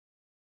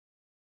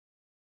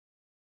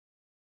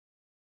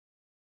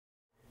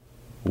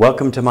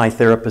Welcome to My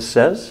Therapist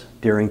Says.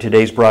 During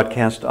today's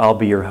broadcast, I'll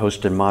be your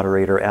host and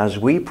moderator as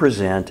we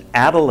present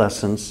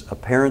Adolescence, A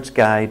Parent's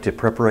Guide to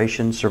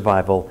Preparation,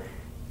 Survival,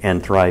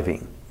 and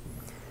Thriving.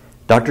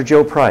 Dr.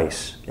 Joe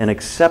Price, an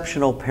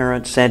exceptional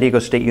parent, San Diego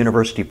State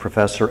University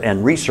professor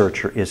and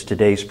researcher, is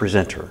today's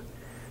presenter.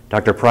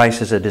 Dr.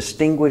 Price is a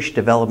distinguished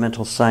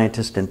developmental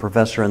scientist and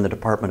professor in the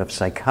Department of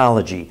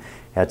Psychology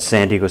at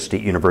San Diego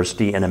State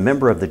University and a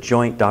member of the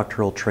Joint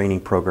Doctoral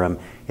Training Program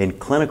in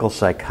Clinical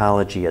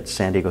Psychology at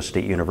San Diego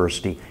State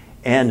University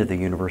and at the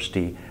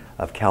University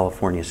of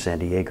California, San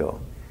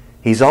Diego.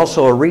 He's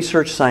also a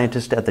research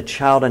scientist at the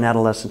Child and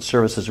Adolescent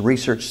Services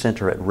Research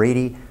Center at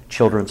Rady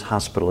Children's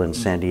Hospital in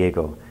San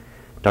Diego.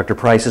 Dr.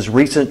 Price's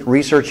recent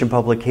research and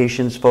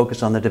publications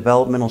focus on the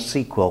developmental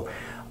sequel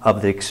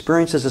of the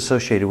experiences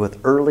associated with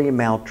early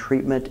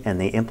maltreatment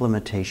and the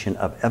implementation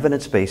of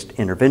evidence-based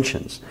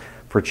interventions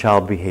for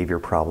child behavior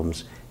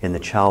problems in the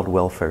child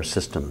welfare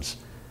systems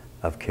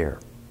of care.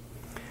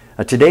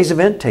 Today's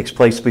event takes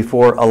place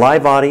before a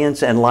live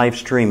audience and live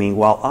streaming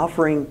while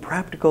offering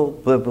practical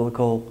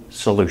biblical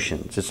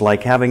solutions. It's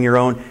like having your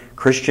own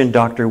Christian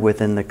doctor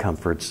within the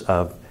comforts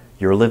of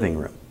your living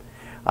room.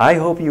 I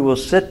hope you will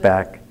sit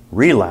back,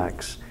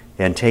 relax,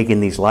 and take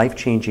in these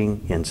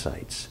life-changing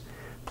insights.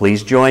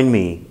 Please join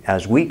me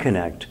as we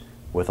connect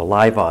with a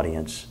live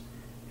audience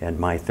and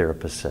My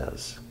Therapist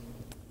Says.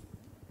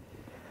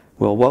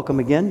 Well, welcome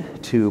again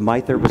to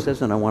My Therapist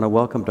Says, and I want to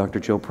welcome Dr.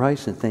 Joe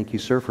Price, and thank you,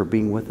 sir, for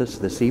being with us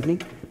this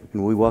evening.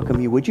 And we welcome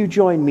you. Would you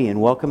join me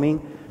in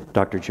welcoming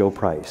Dr. Joe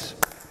Price?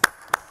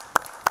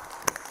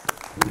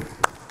 Good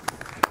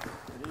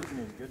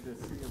evening. Good to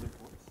see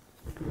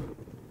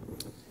everyone.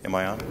 Am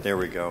I on? There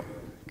we go.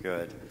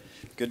 Good.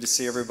 Good to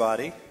see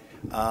everybody.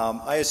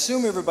 I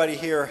assume everybody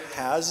here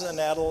has an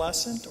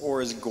adolescent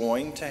or is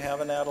going to have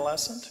an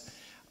adolescent.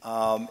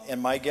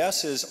 And my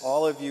guess is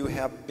all of you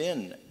have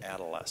been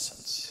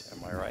adolescents.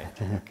 Am I right?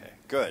 Okay,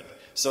 good.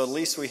 So at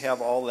least we have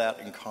all that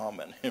in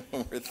common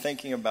when we're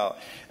thinking about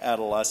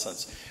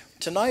adolescence.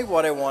 Tonight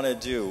what I want to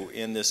do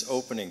in this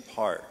opening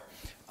part,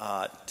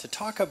 to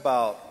talk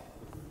about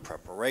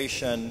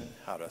preparation,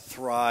 how to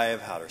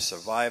thrive, how to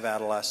survive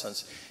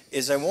adolescence,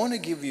 is I want to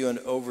give you an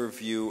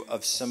overview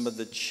of some of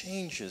the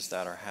changes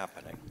that are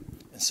happening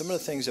and some of the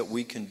things that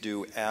we can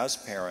do as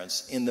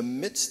parents in the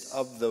midst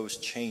of those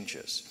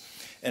changes.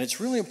 And it's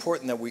really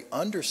important that we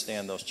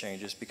understand those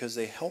changes because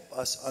they help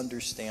us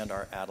understand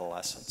our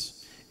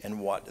adolescents and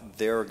what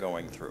they're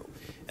going through.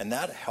 And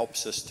that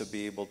helps us to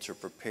be able to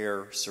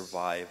prepare,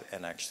 survive,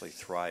 and actually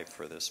thrive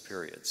for this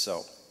period.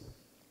 So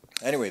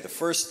anyway, the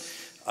first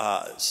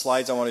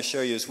slides I want to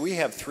show you is we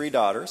have three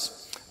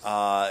daughters,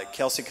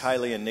 Kelsey,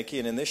 Kylie, and Nikki.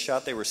 And in this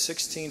shot, they were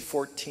 16,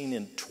 14,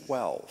 and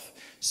 12.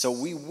 So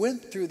we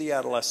went through the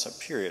adolescent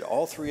period.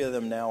 All three of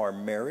them now are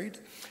married.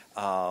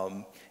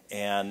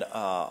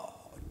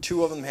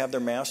 Two of them have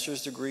their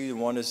master's degree, and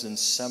one is in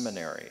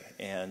seminary,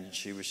 and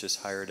she was just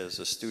hired as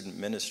a student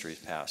ministry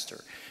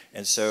pastor.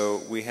 And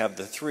so we have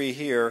the three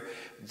here.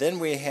 Then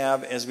we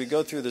have, as we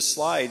go through the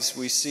slides,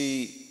 we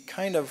see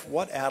kind of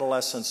what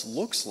adolescence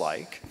looks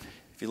like.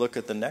 If you look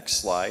at the next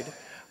slide,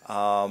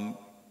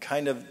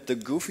 kind of the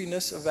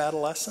goofiness of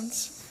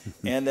adolescence.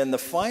 And then the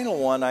final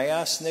one, I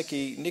asked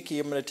Nikki,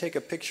 I'm going to take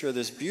a picture of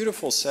this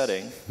beautiful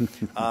setting.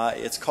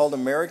 It's called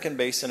American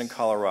Basin in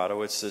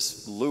Colorado. It's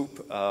this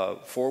loop,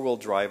 four-wheel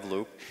drive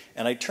loop.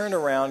 And I turn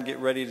around, get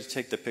ready to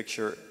take the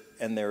picture,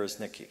 and there is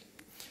Nikki.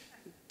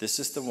 This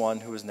is the one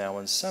who is now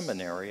in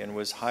seminary and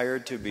was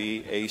hired to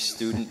be a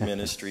student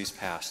ministries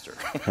pastor.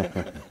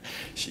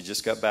 She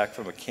just got back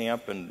from a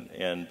camp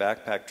and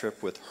backpack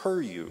trip with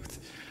her youth.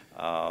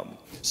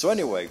 So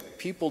anyway,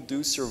 people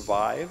do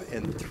survive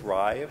and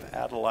thrive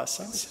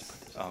adolescence.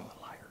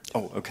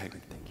 Okay.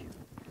 Thank you.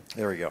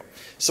 There we go.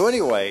 So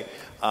anyway,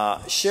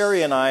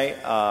 Sherry and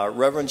I,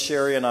 Reverend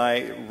Sherry and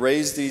I,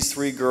 raised these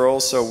three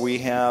girls, so we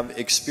have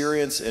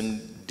experience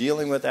in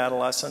dealing with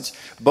adolescence.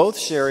 Both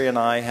Sherry and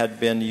I had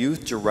been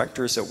youth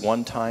directors at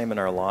one time in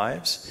our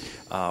lives,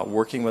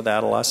 working with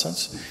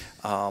adolescents.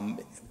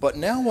 But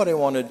now what I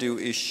want to do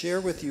is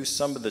share with you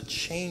some of the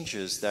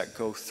changes that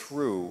go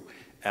through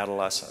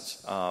adolescence,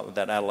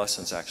 that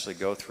adolescents actually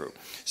go through.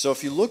 So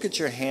if you look at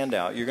your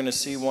handout, you're going to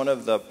see one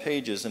of the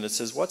pages, and it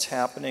says, what's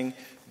happening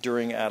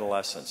during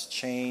adolescence?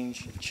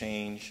 Change,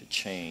 change,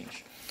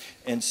 change.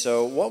 And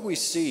so what we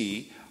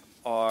see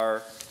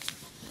are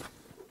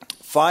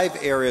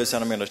 5 areas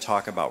that I'm going to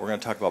talk about. We're going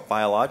to talk about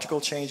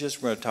biological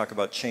changes, we're going to talk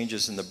about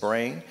changes in the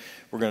brain,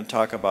 we're going to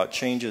talk about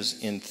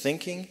changes in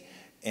thinking,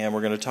 and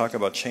we're going to talk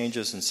about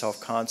changes in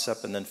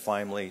self-concept, and then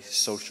finally,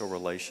 social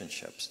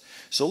relationships.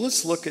 So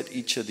let's look at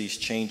each of these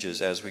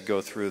changes as we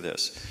go through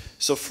this.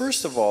 So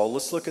first of all,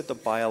 let's look at the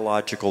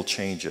biological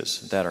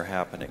changes that are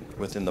happening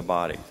within the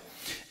body.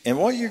 And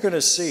what you're going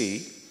to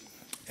see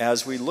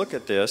as we look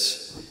at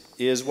this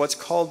is what's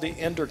called the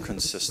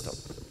endocrine system.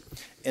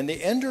 And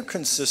the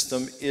endocrine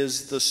system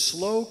is the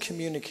slow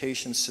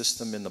communication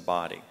system in the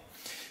body.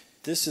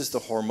 This is the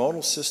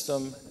hormonal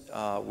system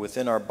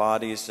within our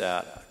bodies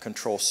that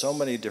control so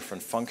many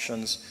different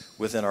functions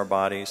within our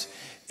bodies.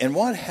 And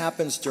what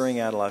happens during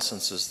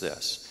adolescence is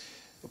this.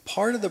 A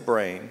part of the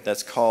brain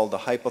that's called the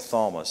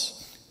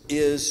hypothalamus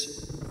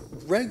is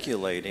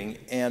regulating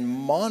and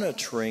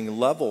monitoring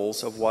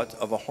levels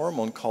of a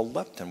hormone called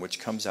leptin, which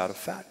comes out of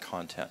fat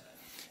content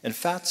and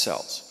fat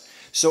cells.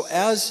 So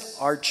as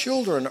our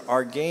children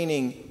are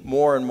gaining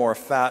more and more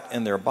fat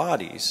in their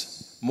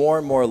bodies, more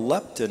and more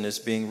leptin is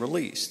being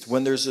released.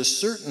 When there's a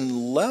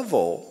certain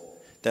level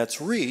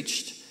that's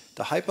reached,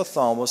 the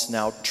hypothalamus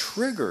now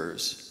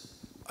triggers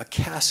a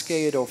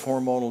cascade of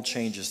hormonal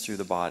changes through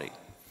the body.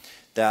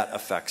 That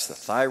affects the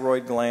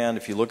thyroid gland.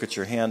 If you look at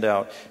your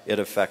handout, it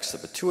affects the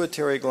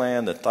pituitary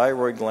gland, the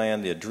thyroid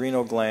gland, the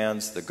adrenal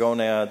glands, the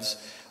gonads,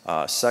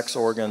 sex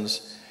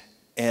organs.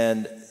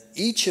 And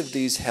each of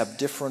these have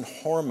different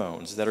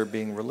hormones that are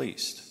being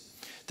released.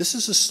 This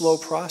is a slow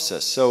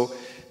process. So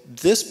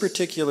this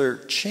particular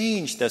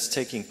change that's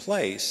taking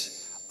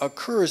place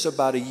occurs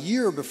about a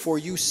year before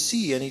you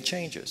see any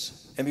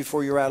changes and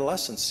before your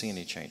adolescents see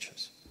any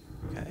changes.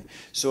 Okay?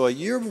 So a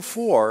year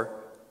before,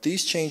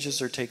 these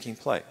changes are taking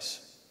place.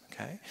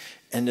 Okay?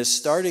 And it's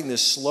starting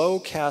this slow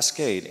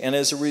cascade. And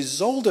as a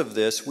result of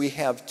this, we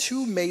have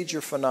two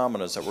major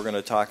phenomena that we're going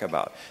to talk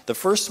about. The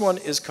first one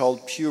is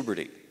called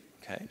puberty.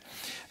 Okay?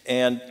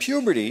 And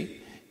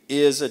puberty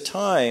is a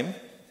time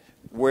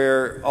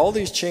where all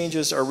these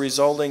changes are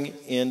resulting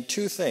in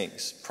two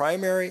things: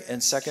 primary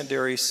and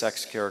secondary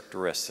sex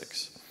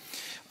characteristics.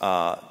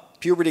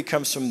 Puberty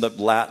comes from the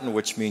Latin,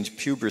 which means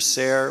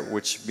pubescere,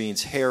 which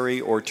means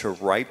hairy or to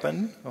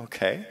ripen.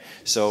 Okay,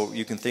 so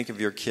you can think of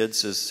your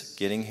kids as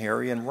getting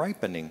hairy and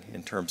ripening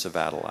in terms of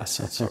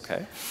adolescence.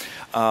 Okay,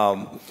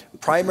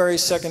 primary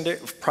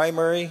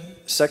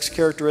sex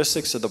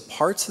characteristics are the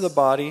parts of the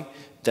body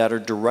that are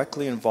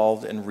directly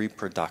involved in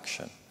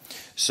reproduction.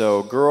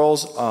 So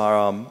girls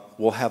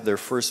will have their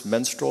first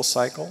menstrual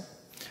cycle,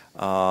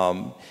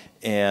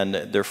 and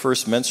their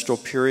first menstrual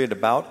period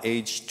about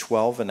age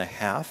 12 and a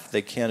half.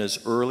 They can as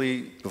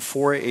early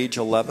before age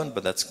 11,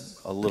 but that's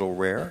a little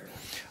rare.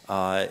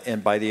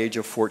 And by the age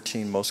of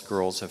 14, most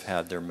girls have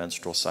had their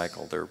menstrual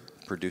cycle. They're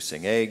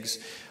producing eggs,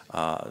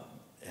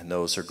 and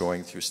those are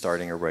going through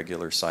starting a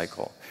regular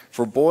cycle.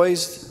 For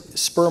boys,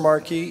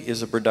 spermarchy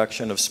is a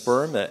production of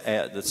sperm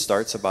that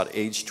starts about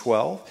age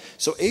 12.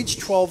 So age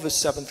 12 is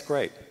 7th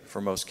grade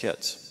for most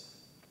kids.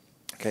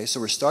 Okay, so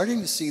we're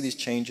starting to see these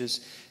changes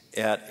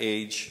at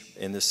age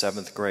in the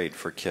 7th grade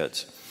for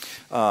kids.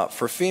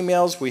 For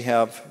females, we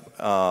have,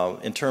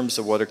 in terms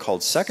of what are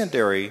called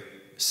secondary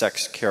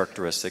sex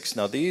characteristics.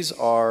 Now, these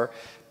are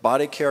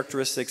body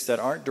characteristics that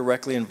aren't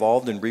directly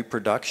involved in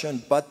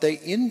reproduction, but they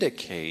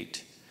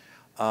indicate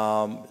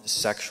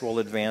sexual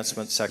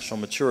advancement, sexual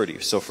maturity.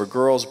 So for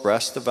girls,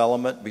 breast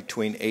development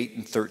between 8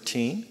 and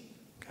 13.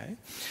 Okay.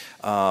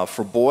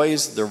 For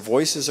boys, their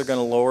voices are going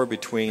to lower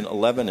between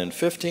 11 and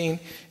 15.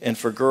 And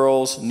for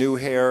girls, new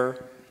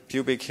hair,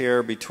 pubic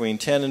hair between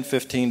 10 and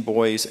 15,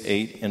 boys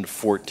 8 and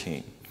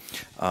 14.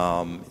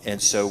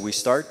 And so we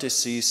start to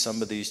see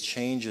some of these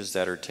changes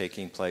that are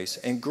taking place.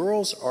 And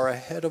girls are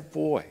ahead of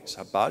boys,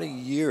 about a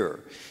year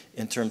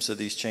in terms of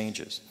these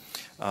changes.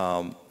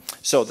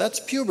 So that's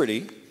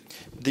puberty.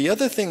 The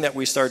other thing that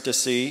we start to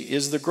see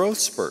is the growth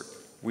spurt.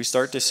 We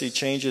start to see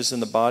changes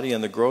in the body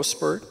in the growth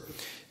spurt.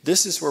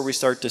 This is where we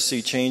start to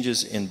see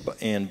changes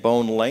in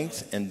bone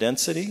length and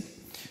density.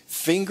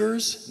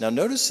 Fingers, now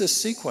notice this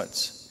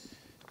sequence.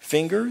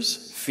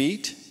 Fingers,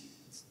 feet,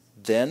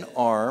 then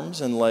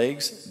arms and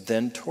legs,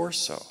 then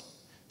torso.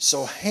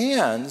 So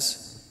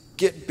hands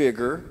get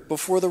bigger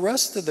before the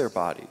rest of their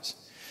bodies.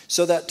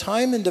 So that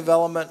time in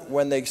development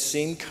when they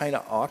seem kind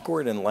of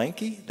awkward and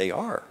lanky, they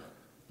are.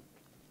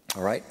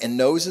 All right? And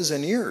noses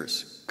and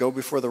ears go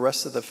before the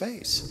rest of the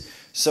face.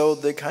 So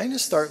they kind of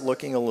start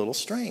looking a little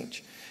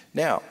strange.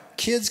 Now,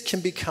 kids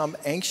can become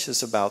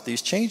anxious about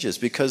these changes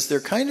because they're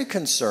kind of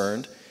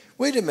concerned,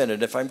 wait a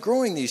minute, if I'm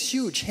growing these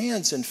huge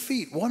hands and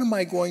feet, what am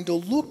I going to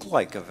look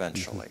like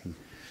eventually?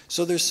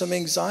 So there's some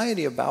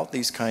anxiety about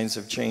these kinds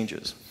of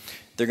changes.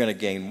 They're going to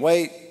gain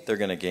weight, they're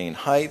going to gain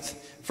height.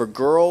 For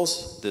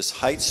girls, this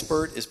height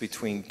spurt is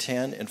between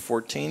 10 and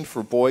 14.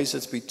 For boys,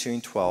 it's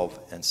between 12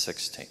 and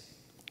 16.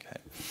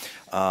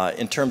 Okay.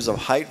 In terms of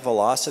height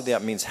velocity,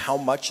 that means how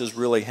much is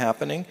really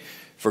happening.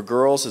 For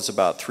girls, it's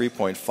about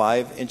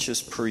 3.5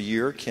 inches per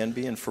year, can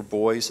be, and for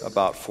boys,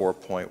 about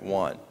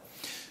 4.1.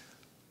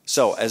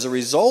 So as a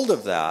result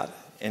of that,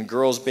 and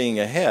girls being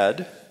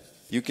ahead,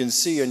 you can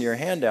see in your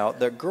handout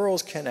that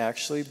girls can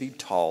actually be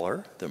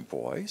taller than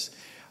boys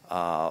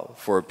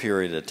for a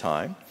period of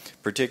time,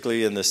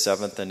 particularly in the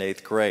 7th and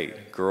 8th grade.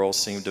 Girls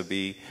seem to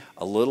be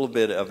a little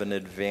bit of an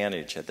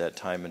advantage at that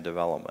time in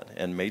development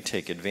and may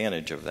take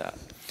advantage of that.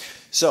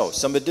 So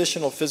some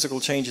additional physical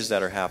changes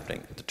that are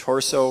happening. The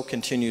torso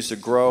continues to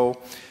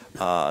grow,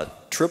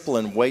 triple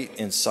in weight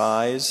and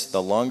size.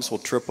 The lungs will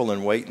triple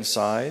in weight and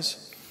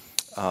size.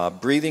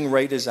 Breathing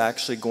rate is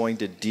actually going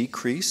to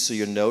decrease, so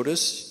you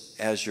notice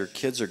as your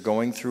kids are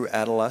going through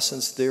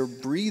adolescence, their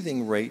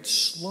breathing rate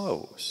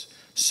slows.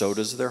 So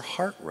does their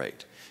heart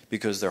rate,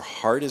 because their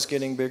heart is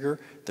getting bigger,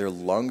 their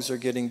lungs are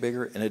getting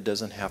bigger, and it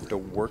doesn't have to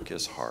work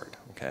as hard,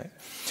 okay?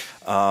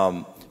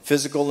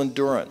 Physical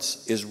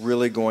endurance is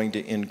really going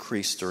to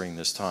increase during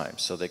this time,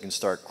 so they can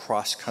start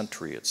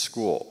cross-country at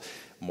school,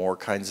 more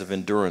kinds of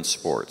endurance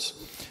sports.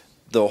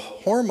 The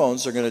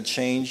hormones are going to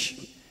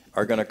change,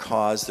 are going to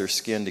cause their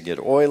skin to get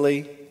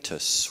oily, to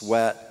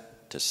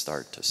sweat, to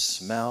start to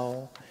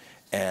smell.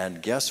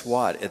 And guess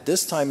what? At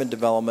this time in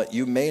development,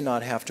 you may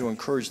not have to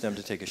encourage them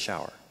to take a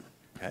shower.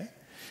 Okay?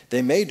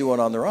 They may do it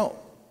on their own.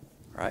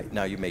 Right?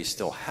 Now, you may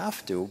still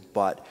have to,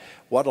 but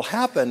what will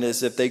happen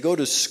is if they go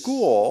to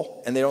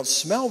school and they don't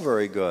smell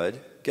very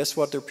good, guess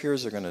what their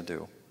peers are going to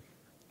do?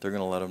 They're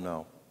going to let them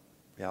know.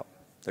 Yep,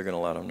 they're going to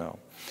let them know.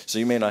 So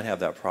you may not have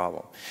that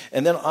problem.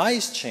 And then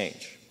eyes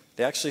change.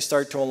 They actually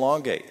start to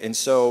elongate. And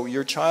so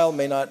your child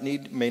may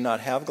not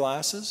have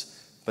glasses,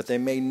 but they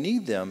may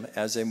need them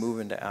as they move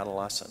into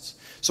adolescence.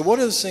 So what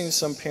are the things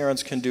some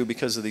parents can do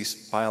because of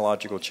these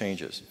biological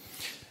changes?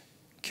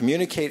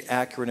 Communicate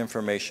accurate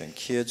information.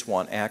 Kids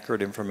want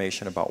accurate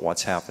information about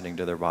what's happening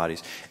to their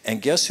bodies.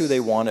 And guess who they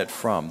want it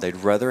from? They'd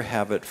rather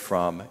have it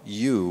from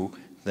you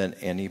than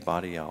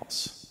anybody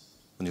else.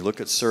 When you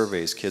look at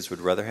surveys, kids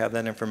would rather have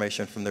that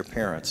information from their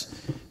parents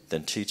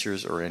than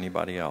teachers or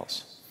anybody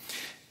else.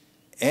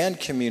 And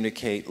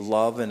communicate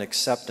love and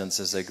acceptance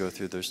as they go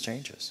through those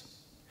changes.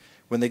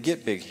 When they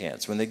get big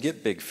hands, when they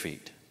get big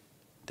feet,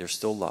 they're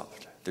still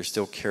loved. They're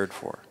still cared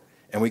for.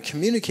 And we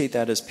communicate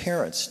that as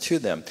parents to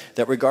them,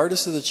 that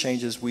regardless of the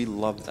changes, we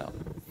love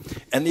them.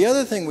 And the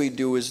other thing we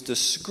do is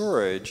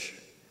discourage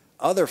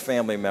other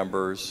family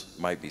members,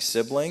 might be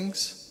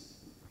siblings,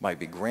 might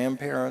be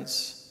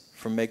grandparents,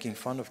 from making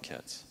fun of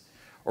kids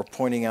or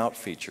pointing out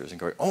features and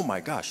going, oh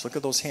my gosh, look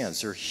at those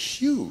hands. They're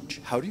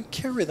huge. How do you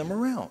carry them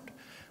around?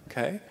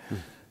 Okay?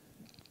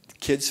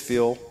 Kids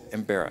feel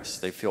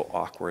embarrassed. They feel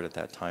awkward at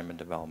that time in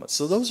development.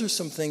 So those are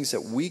some things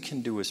that we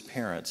can do as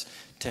parents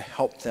to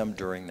help them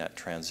during that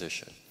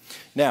transition.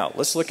 Now,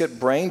 let's look at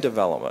brain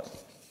development.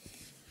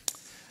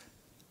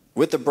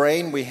 With the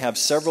brain, we have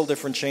several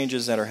different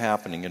changes that are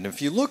happening. And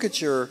if you look at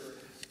your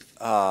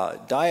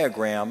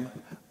diagram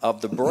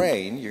of the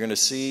brain, you're going to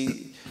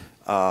see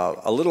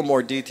a little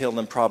more detail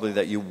than probably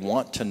that you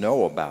want to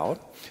know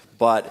about.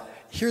 But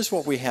here's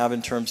what we have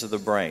in terms of the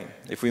brain.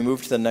 If we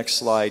move to the next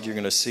slide, you're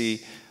going to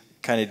see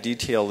kind of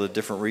detail the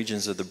different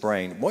regions of the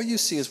brain. What you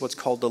see is what's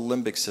called the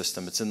limbic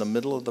system. It's in the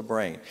middle of the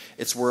brain.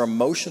 It's where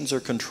emotions are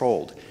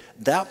controlled.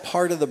 That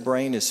part of the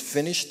brain is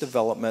finished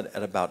development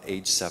at about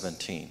age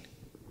 17.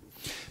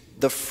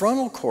 The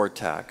frontal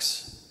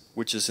cortex,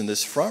 which is in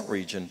this front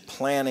region,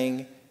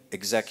 planning,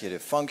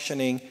 executive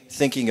functioning,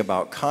 thinking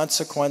about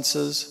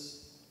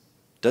consequences,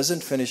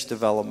 doesn't finish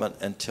development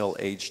until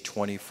age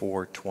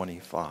 24,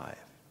 25.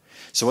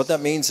 So what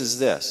that means is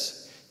this.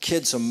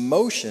 Kids'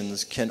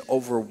 emotions can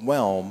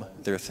overwhelm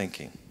their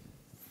thinking.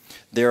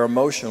 Their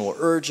emotional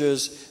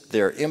urges,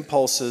 their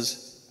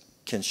impulses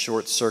can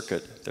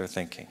short-circuit their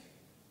thinking.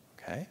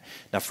 Okay?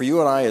 Now, for you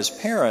and I as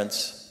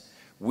parents,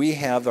 we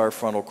have our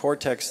frontal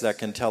cortex that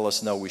can tell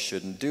us, no, we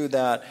shouldn't do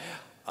that.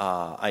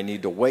 I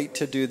need to wait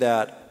to do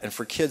that. And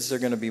for kids, they're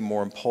going to be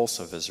more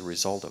impulsive as a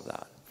result of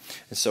that.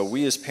 And so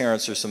we as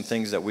parents, there's some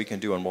things that we can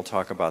do, and we'll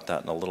talk about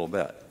that in a little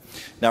bit.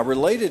 Now,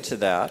 related to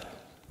that,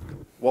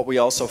 what we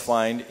also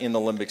find in the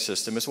limbic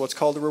system is what's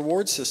called the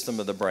reward system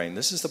of the brain.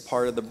 This is the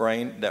part of the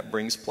brain that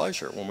brings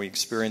pleasure. When we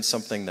experience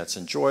something that's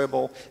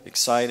enjoyable,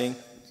 exciting,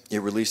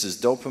 it releases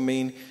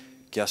dopamine.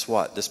 Guess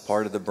what? This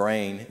part of the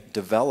brain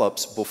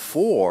develops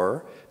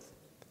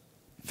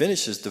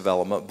finishes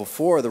development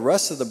before the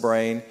rest of the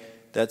brain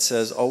that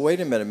says, oh, wait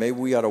a minute, maybe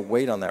we ought to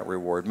wait on that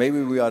reward.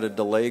 Maybe we ought to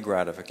delay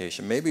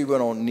gratification. Maybe we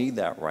don't need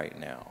that right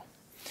now.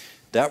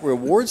 That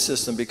reward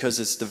system, because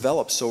it's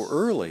developed so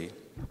early,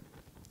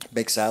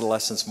 makes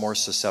adolescents more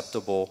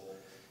susceptible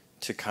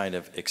to kind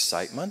of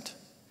excitement,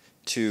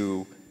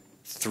 to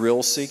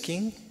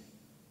thrill-seeking,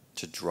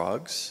 to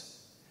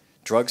drugs.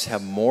 Drugs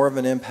have more of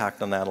an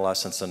impact on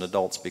adolescents than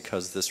adults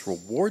because this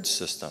reward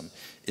system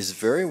is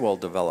very well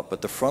developed.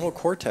 But the frontal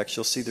cortex,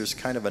 you'll see there's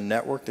kind of a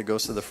network that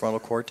goes to the frontal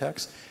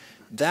cortex.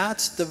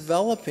 That's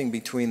developing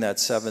between that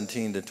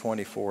 17 to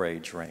 24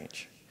 age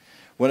range.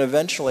 When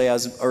eventually,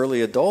 as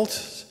early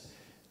adults,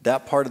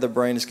 that part of the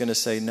brain is going to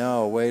say,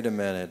 no, wait a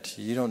minute,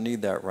 you don't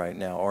need that right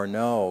now. Or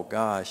no,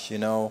 gosh, you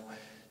know,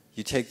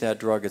 you take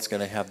that drug, it's going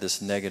to have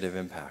this negative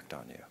impact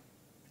on you.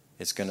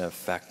 It's going to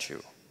affect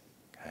you.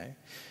 Okay?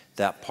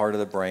 That part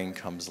of the brain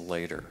comes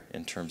later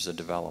in terms of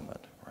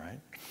development, right?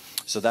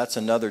 So that's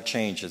another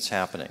change that's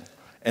happening.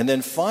 And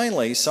then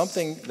finally,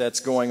 something that's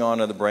going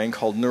on in the brain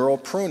called neural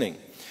pruning.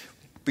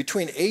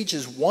 Between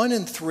ages 1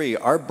 and 3,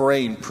 our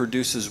brain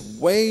produces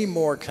way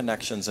more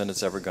connections than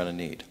it's ever going to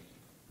need.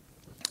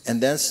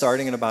 And then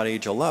starting at about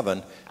age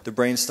 11, the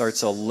brain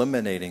starts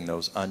eliminating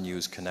those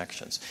unused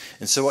connections.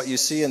 And so what you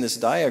see in this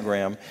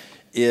diagram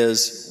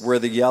is where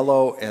the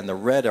yellow and the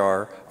red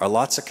are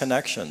lots of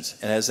connections.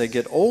 And as they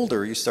get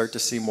older, you start to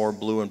see more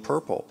blue and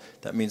purple.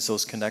 That means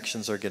those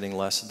connections are getting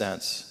less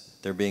dense.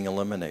 They're being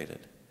eliminated.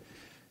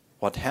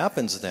 What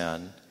happens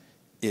then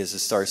is it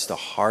starts to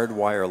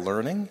hardwire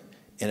learning,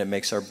 and it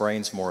makes our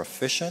brains more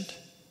efficient,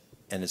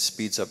 and it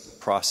speeds up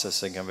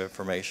processing of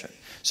information.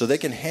 So they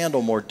can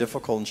handle more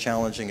difficult and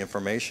challenging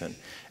information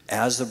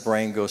as the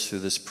brain goes through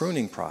this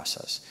pruning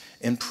process.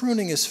 And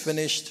pruning is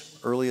finished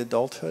early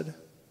adulthood,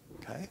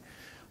 okay?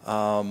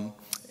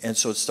 And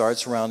so it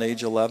starts around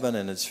age 11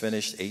 and it's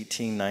finished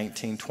 18,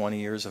 19, 20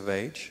 years of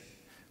age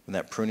when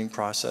that pruning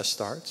process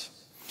starts.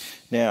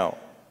 Now,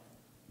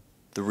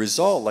 the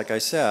result, like I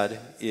said,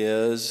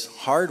 is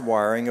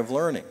hardwiring of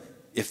learning.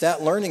 If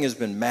that learning has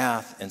been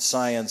math and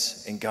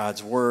science and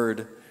God's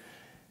Word,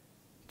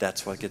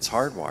 that's what gets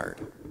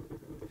hardwired.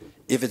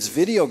 If it's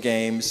video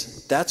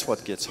games, that's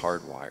what gets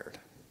hardwired.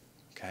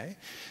 Okay?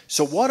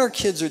 So what our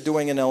kids are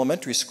doing in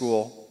elementary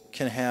school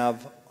can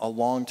have a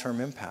long-term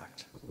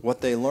impact.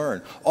 What they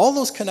learn. All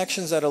those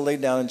connections that are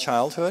laid down in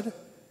childhood,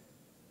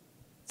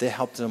 they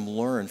help them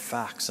learn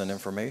facts and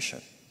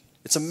information.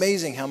 It's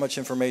amazing how much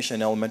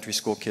information elementary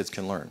school kids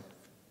can learn.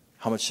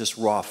 How much just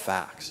raw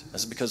facts.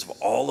 That's because of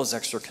all those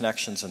extra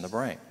connections in the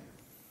brain.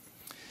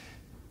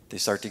 They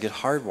start to get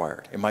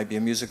hardwired. It might be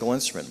a musical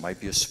instrument, it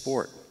might be a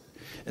sport.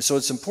 And so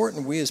it's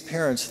important we as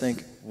parents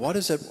think, what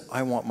is it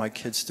I want my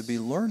kids to be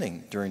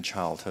learning during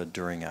childhood,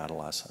 during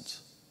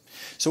adolescence?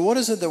 So what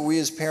is it that we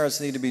as parents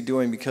need to be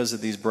doing because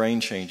of these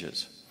brain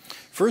changes?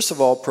 First of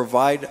all,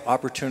 provide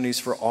opportunities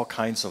for all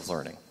kinds of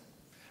learning.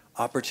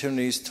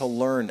 Opportunities to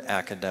learn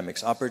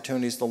academics,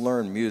 opportunities to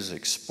learn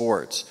music,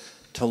 sports,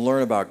 to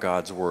learn about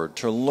God's Word,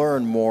 to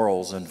learn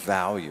morals and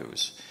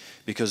values.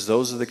 Because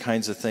those are the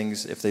kinds of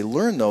things, if they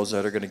learn those,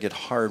 that are going to get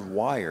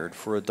hardwired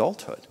for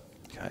adulthood.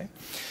 Okay?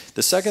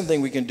 The second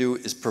thing we can do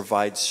is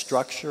provide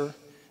structure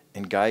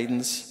and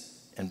guidance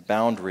and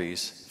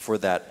boundaries for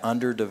that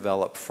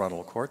underdeveloped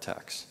frontal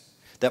cortex.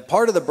 That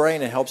part of the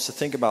brain that helps to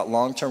think about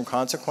long-term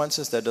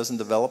consequences that doesn't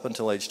develop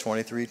until age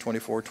 23,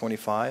 24,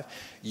 25,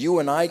 you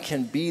and I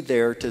can be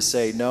there to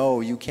say,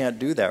 no, you can't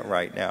do that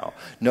right now.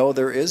 No,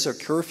 there is a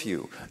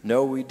curfew.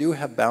 No, we do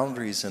have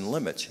boundaries and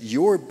limits.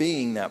 You're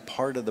being that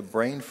part of the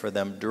brain for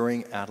them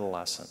during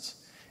adolescence.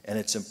 And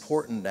it's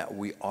important that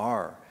we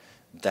are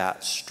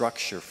that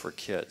structure for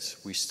kids.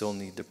 We still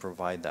need to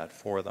provide that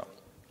for them.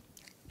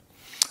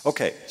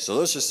 Okay, so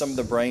those are some of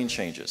the brain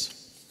changes.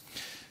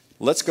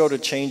 Let's go to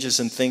changes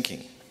in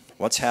thinking.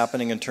 What's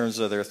happening in terms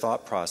of their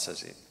thought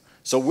processing?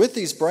 So with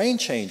these brain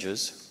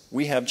changes,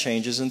 we have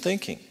changes in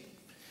thinking.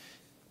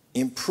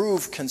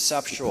 Improved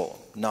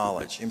conceptual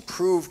knowledge,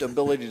 improved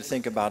ability to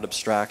think about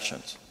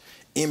abstractions,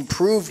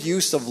 improved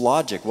use of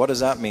logic. What does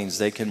that mean?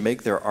 They can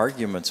make their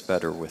arguments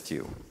better with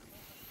you.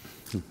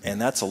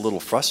 And that's a little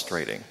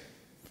frustrating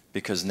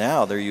because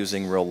now they're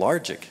using real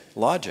logic.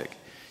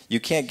 You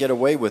can't get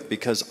away with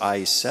because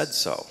I said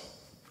so.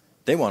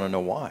 They want to know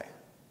why.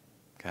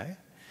 Okay?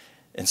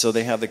 And so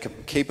they have the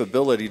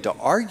capability to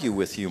argue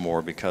with you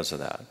more because of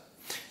that.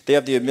 They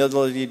have the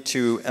ability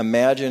to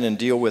imagine and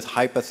deal with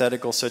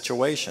hypothetical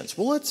situations.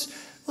 Well,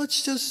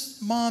 let's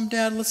just, Mom,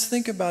 Dad, let's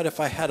think about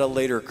if I had a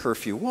later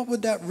curfew. What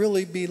would that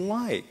really be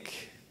like?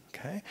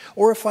 Okay?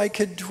 Or if I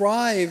could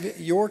drive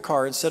your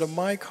car instead of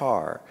my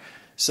car.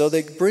 So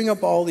they bring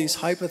up all these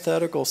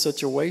hypothetical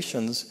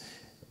situations.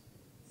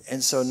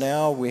 And so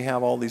now we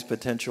have all these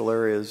potential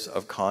areas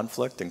of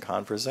conflict and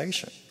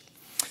conversation.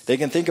 They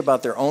can think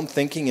about their own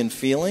thinking and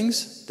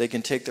feelings. They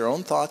can take their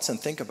own thoughts and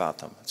think about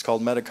them. It's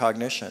called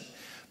metacognition.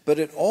 But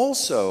it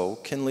also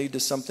can lead to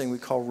something we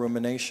call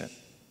rumination,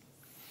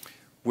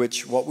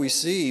 which what we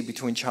see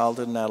between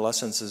childhood and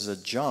adolescence is a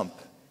jump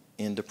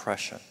in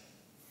depression.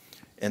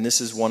 And this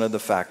is one of the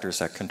factors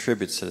that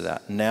contributes to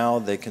that. Now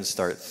they can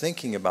start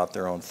thinking about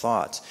their own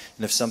thoughts.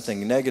 And if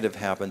something negative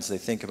happens, they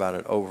think about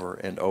it over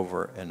and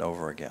over and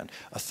over again.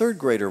 A third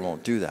grader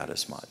won't do that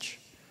as much.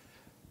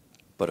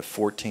 But a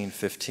 14,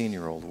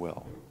 15-year-old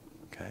will.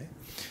 Okay?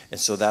 And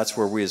so that's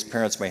where we as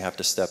parents may have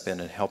to step in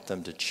and help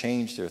them to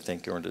change their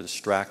thinking or to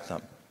distract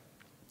them,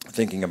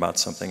 thinking about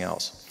something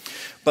else.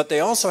 But they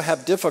also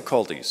have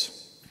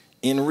difficulties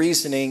in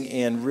reasoning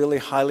in really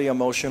highly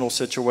emotional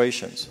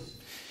situations.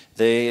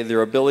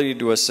 Their ability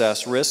to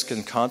assess risk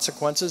and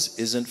consequences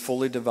isn't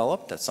fully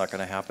developed. That's not going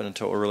to happen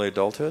until early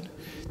adulthood.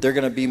 They're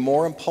going to be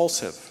more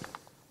impulsive.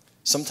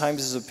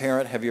 Sometimes as a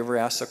parent, have you ever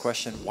asked the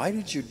question, why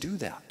did you do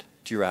that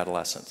to your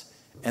adolescent?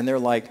 And they're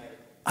like,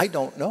 I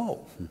don't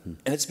know.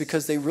 And it's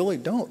because they really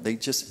don't. They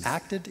just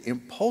acted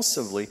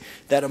impulsively.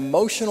 That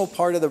emotional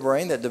part of the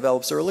brain that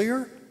develops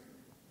earlier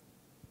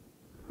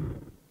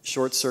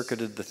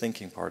short-circuited the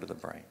thinking part of the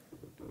brain.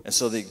 And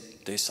so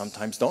they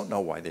sometimes don't know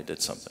why they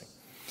did something.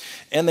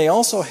 And they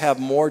also have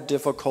more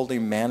difficulty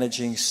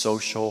managing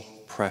social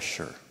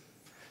pressure.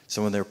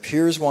 So when their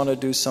peers want to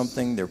do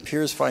something, their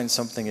peers find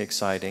something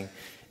exciting,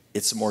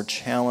 it's more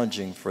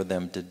challenging for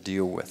them to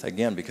deal with.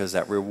 Again, because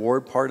that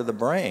reward part of the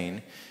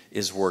brain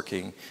is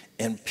working,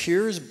 and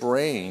peers'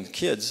 brains,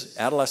 kids,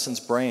 adolescents'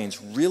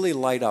 brains really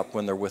light up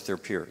when they're with their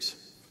peers.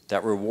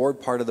 That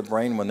reward part of the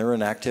brain, when they're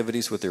in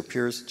activities with their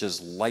peers,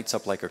 just lights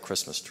up like a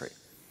Christmas tree.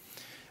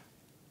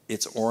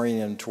 It's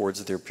oriented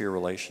towards their peer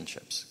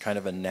relationships, kind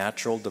of a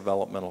natural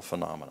developmental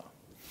phenomenon.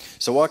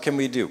 So what can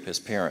we do as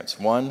parents?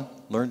 One,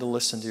 learn to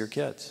listen to your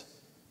kids.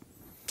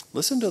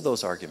 Listen to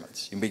those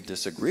arguments. You may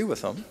disagree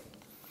with them.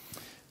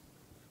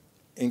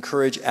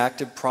 Encourage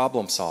active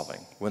problem solving.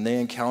 When they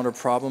encounter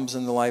problems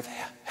in their life,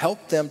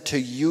 help them to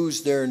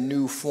use their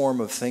new form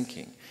of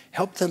thinking.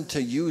 Help them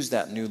to use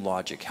that new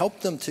logic. Help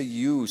them to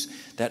use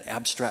that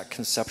abstract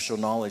conceptual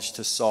knowledge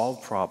to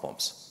solve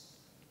problems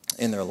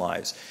in their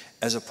lives,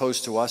 as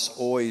opposed to us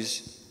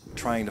always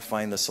trying to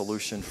find the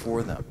solution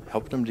for them.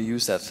 Help them to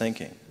use that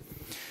thinking.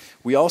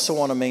 We also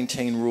want to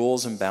maintain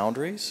rules and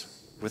boundaries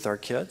with our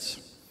kids.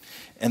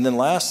 And then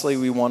lastly,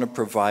 we want to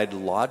provide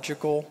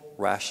logical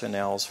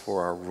rationales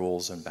for our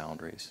rules and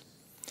boundaries.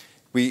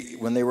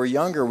 When they were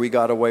younger, we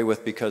got away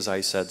with because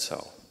I said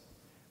so.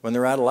 When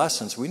they're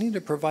adolescents, we need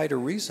to provide a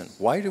reason.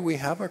 Why do we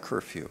have a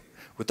curfew?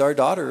 With our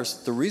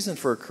daughters, the reason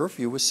for a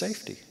curfew was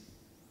safety.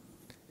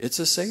 It's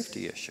a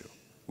safety issue.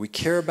 We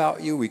care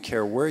about you, we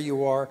care where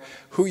you are,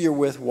 who you're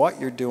with, what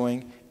you're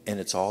doing, and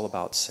it's all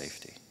about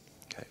safety.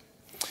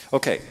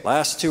 Okay,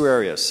 last two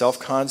areas,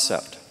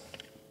 self-concept.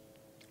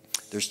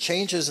 There's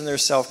changes in their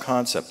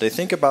self-concept. They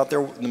think about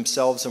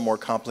themselves in more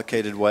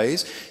complicated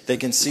ways. They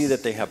can see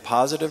that they have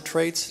positive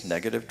traits,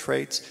 negative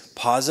traits,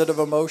 positive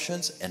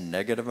emotions, and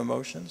negative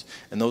emotions.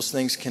 And those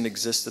things can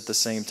exist at the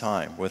same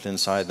time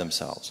inside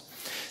themselves.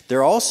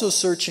 They're also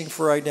searching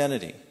for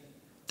identity.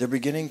 They're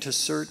beginning to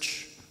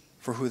search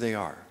for who they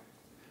are.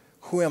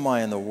 Who am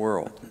I in the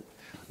world?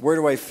 Where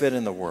do I fit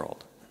in the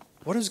world?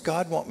 What does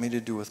God want me to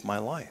do with my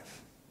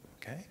life?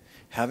 Okay?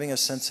 Having a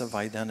sense of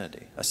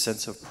identity, a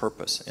sense of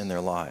purpose in their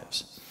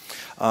lives.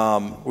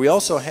 We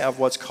also have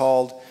what's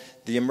called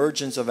the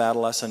emergence of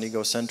adolescent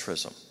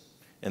egocentrism.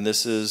 And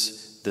this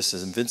is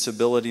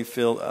invincibility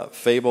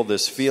fable,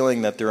 this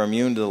feeling that they're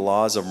immune to the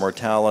laws of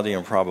mortality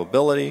and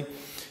probability.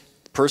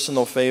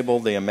 Personal fable,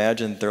 they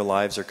imagine their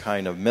lives are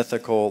kind of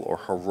mythical or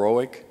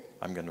heroic.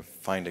 I'm going to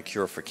find a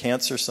cure for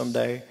cancer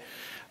someday.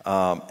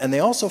 And they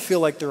also feel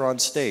like they're on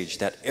stage,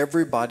 that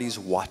everybody's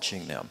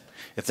watching them.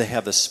 If they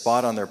have a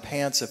spot on their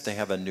pants, if they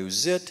have a new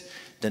zit,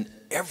 then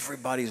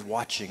everybody's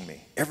watching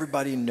me.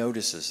 Everybody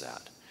notices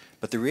that.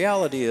 But the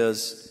reality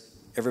is,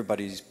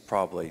 everybody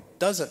probably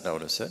doesn't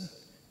notice it.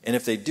 And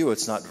if they do,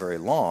 it's not very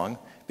long,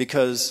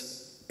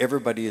 because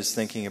everybody is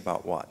thinking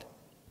about what?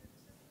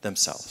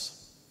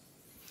 Themselves.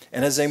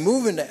 And as they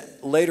move into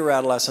later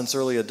adolescence,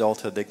 early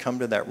adulthood, they come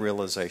to that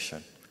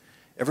realization.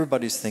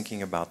 Everybody's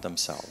thinking about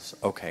themselves.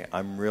 Okay,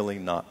 I'm really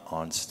not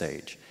on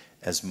stage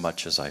as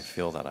much as I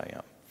feel that I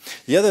am.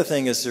 The other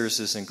thing is there's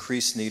this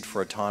increased need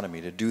for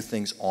autonomy, to do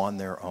things on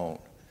their own,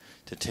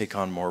 to take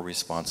on more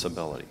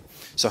responsibility.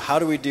 So how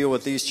do we deal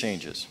with these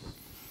changes?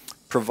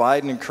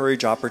 Provide and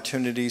encourage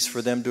opportunities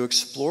for them to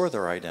explore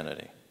their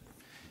identity,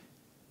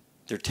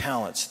 their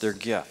talents, their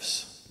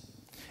gifts,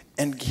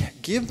 and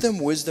give them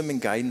wisdom and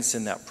guidance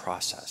in that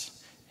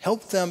process.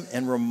 Help them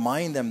and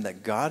remind them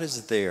that God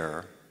is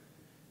there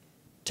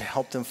to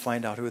help them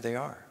find out who they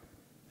are,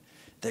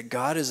 that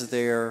God is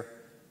there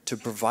to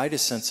provide a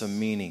sense of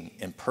meaning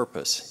and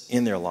purpose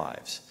in their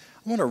lives.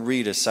 I want to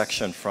read a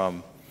section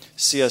from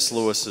C.S.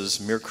 Lewis's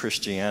Mere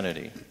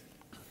Christianity.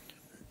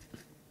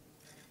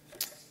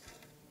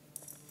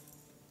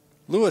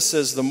 Lewis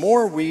says, the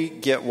more we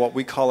get what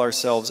we call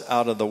ourselves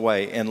out of the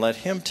way and let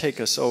Him take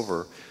us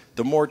over,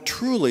 the more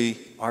truly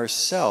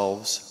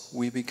ourselves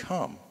we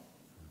become.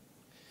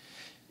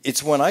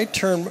 It's when I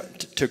turn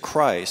to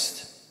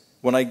Christ,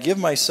 when I give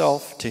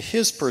myself to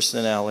His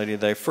personality,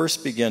 that I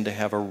first begin to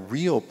have a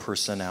real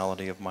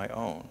personality of my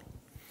own.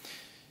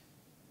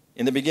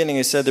 In the beginning,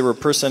 I said there were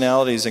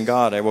personalities in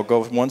God. I will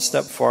go one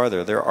step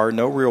farther. There are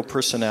no real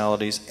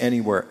personalities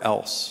anywhere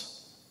else.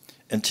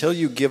 Until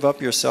you give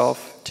up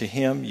yourself to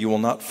Him, you will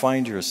not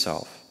find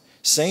yourself.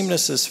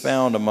 Sameness is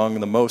found among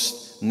the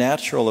most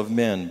natural of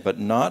men, but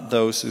not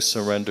those who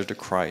surrender to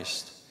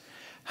Christ.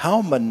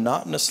 How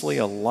monotonously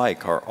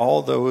alike are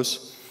all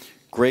those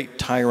great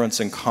tyrants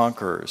and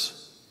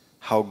conquerors.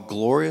 How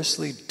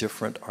gloriously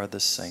different are the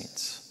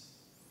saints.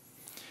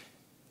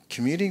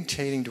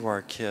 Communicating to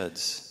our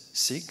kids,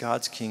 seek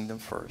God's kingdom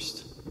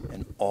first,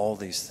 and all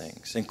these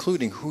things,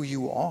 including who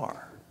you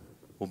are,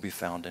 will be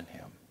found in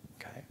Him.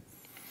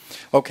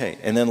 Okay,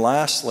 and then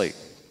lastly,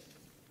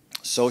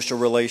 social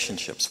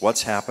relationships.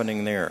 What's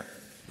happening there?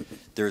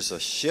 There's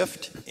a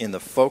shift in the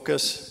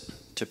focus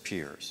to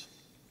peers,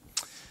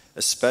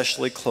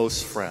 especially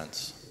close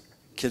friends.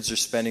 Kids are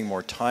spending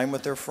more time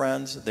with their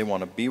friends. They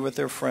want to be with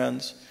their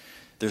friends.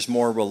 There's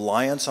more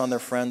reliance on their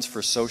friends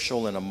for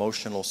social and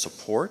emotional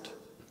support.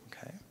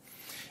 Okay.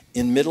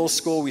 In middle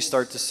school, we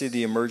start to see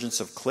the emergence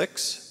of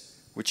cliques,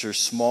 which are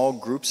small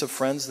groups of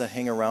friends that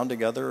hang around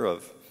together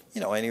of,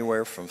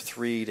 anywhere from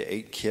 3 to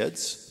 8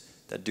 kids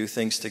that do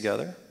things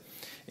together.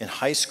 In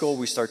high school,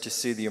 we start to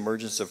see the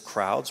emergence of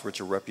crowds,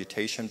 which are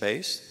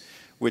reputation-based,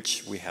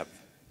 which we have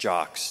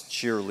jocks,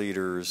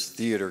 cheerleaders,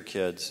 theater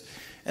kids.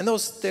 And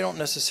they don't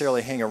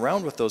necessarily hang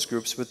around with those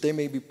groups, but they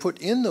may be put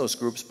in those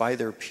groups by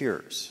their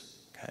peers.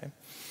 Okay?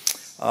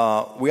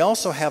 We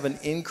also have an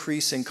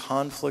increase in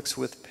conflicts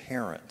with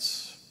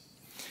parents.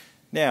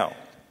 Now,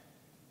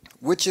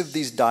 Which of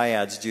these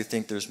dyads do you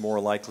think there's more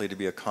likely to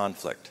be a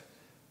conflict?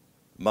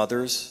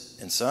 Mothers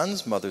and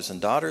sons, mothers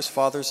and daughters,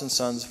 fathers and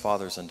sons,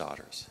 fathers and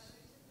daughters.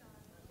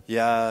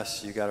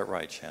 Yes, you got it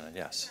right, Shannon,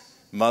 yes.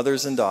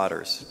 Mothers and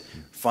daughters.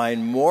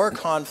 Find more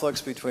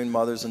conflicts between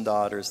mothers and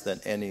daughters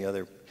than any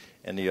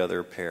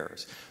other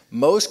pairs.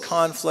 Most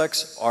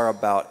conflicts are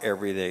about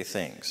everyday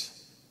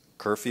things.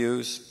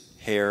 Curfews,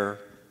 hair,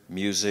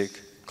 music,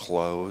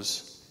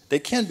 clothes. They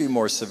can be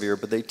more severe,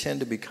 but they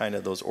tend to be kind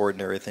of those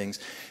ordinary things.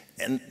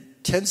 And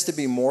tends to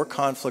be more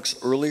conflicts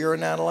earlier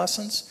in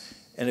adolescence,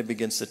 and it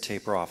begins to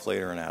taper off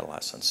later in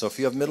adolescence. So if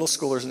you have middle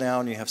schoolers now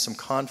and you have some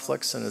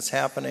conflicts and it's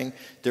happening,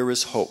 there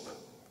is hope.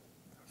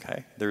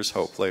 Okay? There's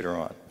hope later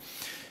on.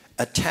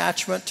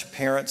 Attachment to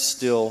parents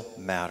still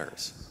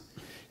matters.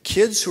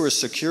 Kids who are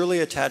securely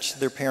attached to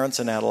their parents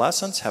in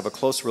adolescence have a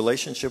close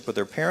relationship with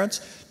their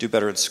parents, do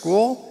better in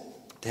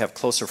school, they have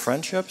closer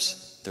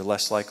friendships, they're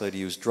less likely to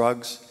use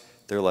drugs,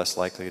 they're less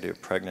likely to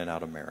get pregnant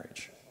out of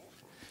marriage.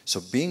 So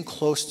being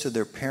close to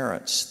their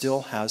parents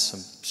still has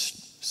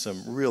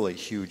some really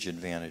huge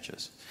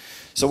advantages.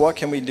 So what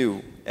can we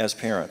do as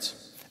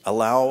parents?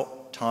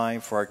 Allow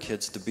time for our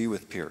kids to be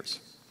with peers.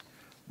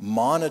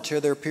 Monitor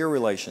their peer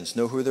relations.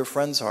 Know who their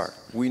friends are.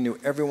 We knew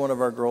every one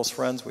of our girls'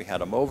 friends. We had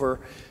them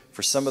over.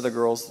 For some of the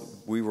girls,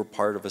 we were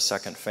part of a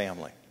second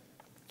family.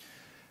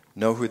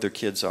 Know who their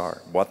kids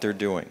are, what they're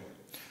doing.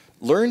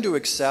 Learn to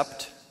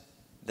accept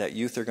that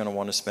youth are going to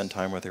want to spend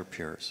time with their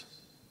peers.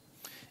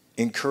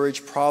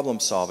 Encourage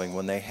problem solving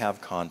when they have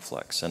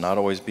conflicts and not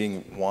always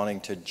wanting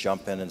to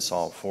jump in and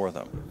solve for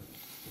them.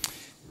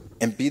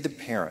 And be the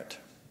parent.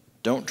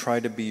 Don't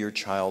try to be your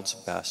child's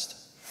best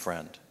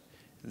friend.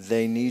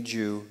 They need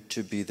you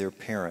to be their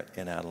parent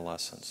in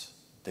adolescence.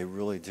 They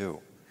really do.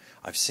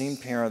 I've seen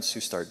parents who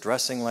start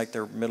dressing like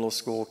their middle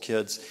school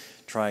kids,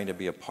 trying to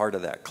be a part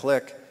of that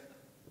clique.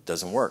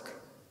 Doesn't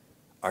work.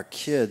 Our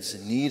kids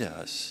need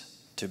us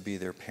to be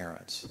their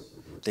parents.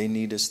 They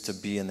need us to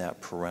be in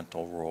that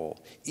parental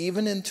role,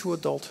 even into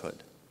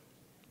adulthood.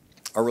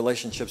 Our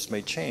relationships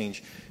may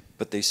change,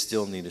 but they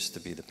still need us to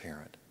be the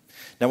parent.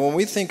 Now, when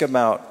we think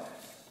about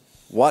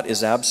what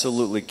is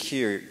absolutely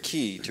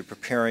key to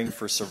preparing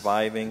for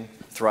surviving,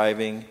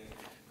 thriving,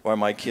 while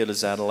my kid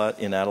is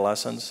in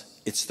adolescence,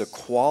 it's the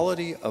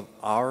quality of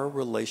our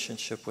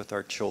relationship with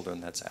our children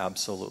that's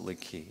absolutely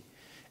key.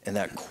 And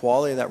that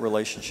quality of that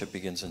relationship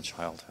begins in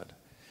childhood.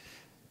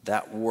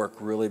 That work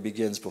really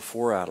begins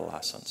before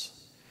adolescence.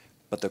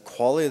 But the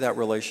quality of that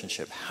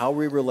relationship, how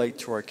we relate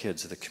to our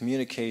kids, the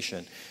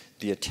communication,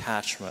 the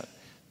attachment,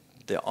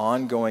 the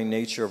ongoing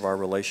nature of our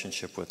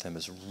relationship with them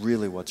is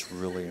really what's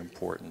really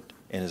important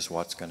and is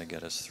what's going to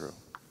get us through.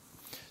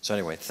 So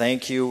anyway,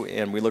 thank you,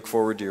 and we look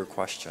forward to your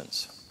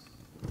questions.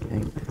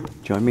 Okay.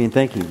 Join me in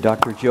thanking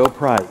Dr. Joe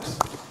Price.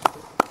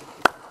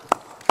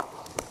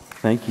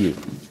 Thank you.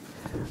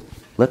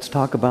 Let's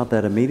talk about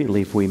that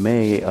immediately, if we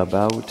may,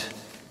 about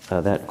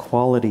that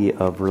quality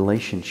of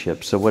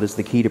relationship. So what is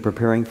the key to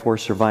preparing for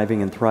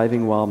surviving and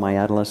thriving while my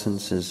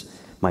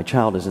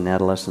child is in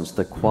adolescence?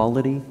 The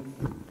quality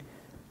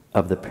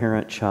of the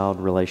parent-child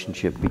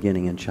relationship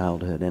beginning in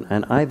childhood.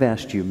 And I've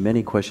asked you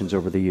many questions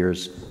over the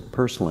years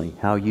personally,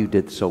 how you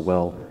did so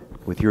well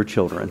with your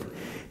children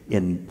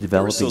in developing.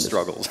 There were still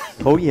struggles.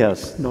 Oh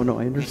yes, no,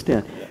 I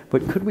understand.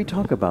 But could we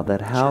talk about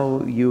that? How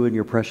sure. You and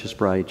your precious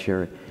bride,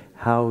 Sherry,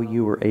 how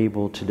you were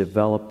able to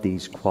develop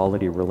these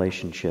quality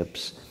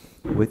relationships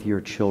with your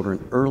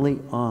children early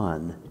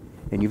on.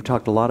 And you've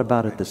talked a lot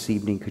about it this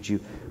evening. Could you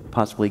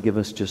possibly give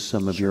us just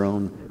some of your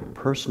own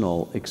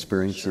personal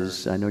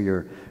experiences? Sure. I know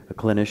you're a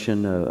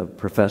clinician, a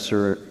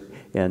professor,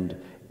 and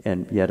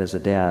yet as a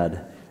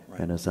dad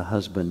and as a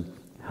husband.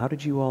 How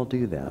did you all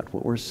do that?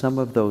 What were some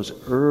of those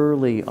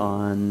early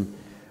on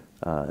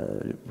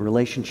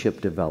relationship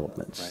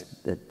developments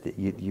that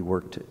you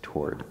worked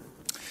toward?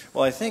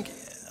 Well, I think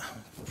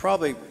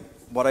probably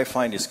what I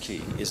find is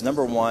key is,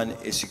 number one,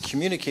 is you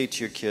communicate to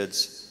your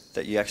kids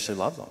that you actually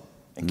love them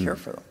and care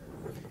for them,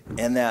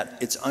 and that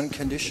it's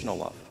unconditional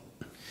love.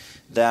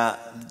 That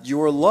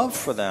your love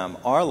for them,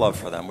 our love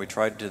for them, we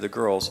tried to the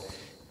girls,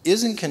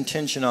 isn't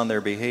contingent on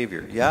their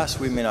behavior. Yes,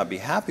 we may not be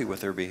happy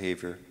with their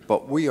behavior,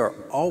 but we are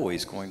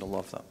always going to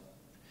love them.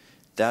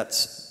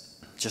 That's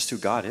just who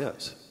God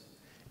is.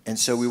 And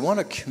so we want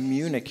to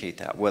communicate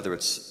that, whether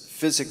it's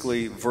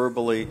physically,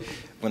 verbally.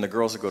 When the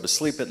girls would go to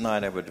sleep at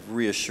night, I would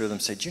reassure them,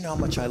 say, do you know how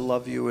much I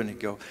love you? And he'd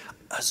go,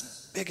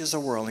 as big as the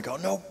world. And he'd go,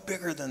 no,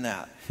 bigger than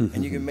that.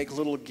 And you can make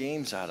little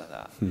games out of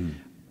that.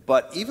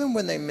 But even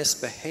when they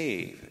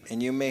misbehave,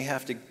 and you may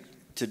have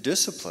to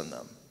discipline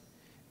them,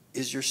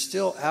 is you're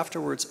still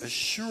afterwards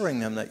assuring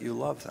them that you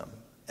love them.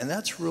 And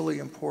that's really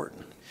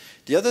important.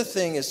 The other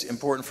thing is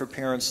important for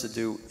parents to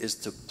do is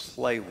to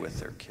play with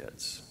their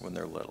kids when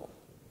they're little,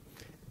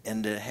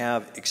 and to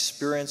have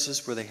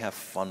experiences where they have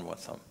fun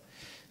with them.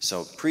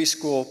 So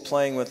preschool,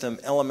 playing with them,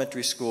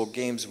 elementary school,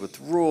 games with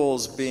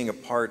rules, being a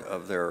part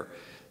of their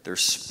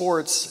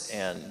sports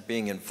and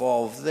being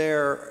involved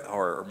there,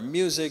 or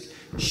music,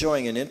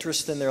 showing an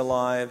interest in their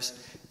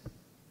lives,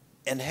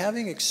 and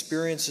having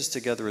experiences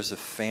together as a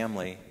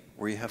family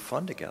where you have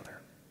fun together.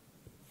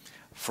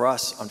 For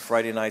us, on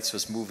Friday nights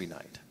was movie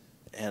night,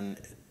 and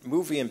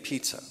movie and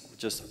pizza,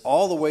 just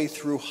all the way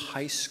through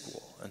high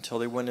school until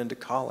they went into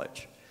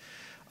college.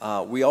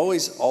 We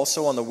always,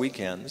 also on the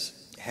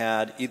weekends,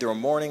 had either a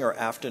morning or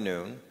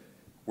afternoon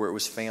where it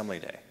was family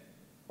day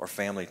or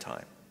family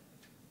time,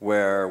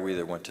 where we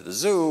either went to the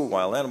zoo,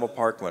 wild animal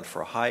park, went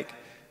for a hike.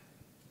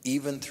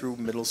 Even through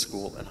middle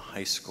school and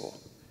high school,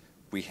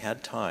 we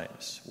had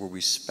times where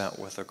we spent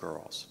with the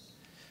girls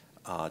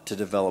to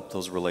develop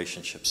those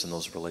relationships and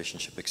those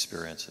relationship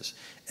experiences.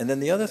 And then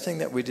the other thing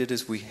that we did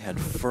is we had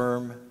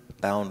firm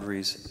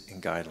boundaries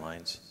and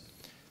guidelines.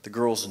 The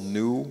girls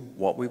knew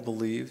what we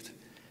believed,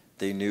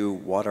 they knew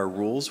what our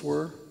rules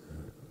were,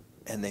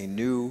 and they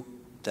knew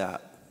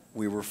that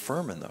we were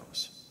firm in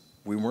those.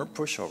 We weren't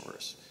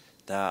pushovers.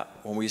 That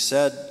when we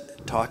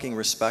said talking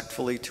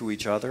respectfully to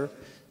each other,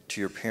 to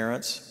your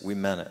parents, we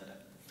meant it.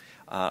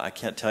 I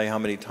can't tell you how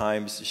many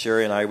times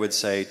Sherry and I would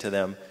say to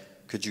them,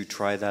 could you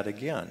try that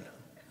again?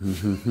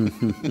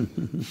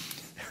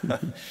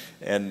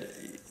 And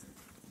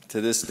to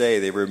this day,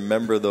 they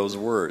remember those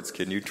words.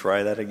 Can you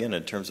try that again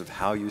in terms of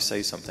how you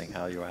say something,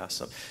 how you ask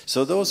them?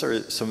 So those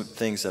are some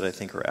things that I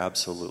think are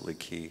absolutely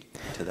key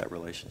to that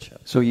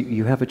relationship. So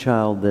you have a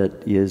child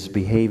that is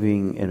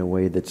behaving in a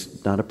way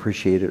that's not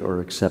appreciated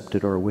or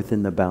accepted or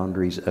within the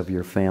boundaries of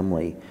your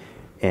family,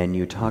 and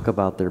you talk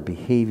about their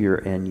behavior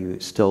and you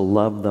still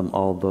love them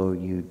although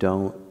you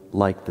don't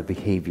like the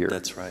behavior.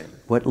 That's right.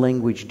 What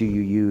language do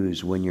you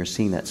use when you're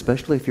seeing that,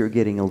 especially if you're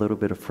getting a little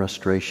bit of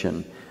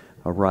frustration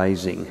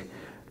arising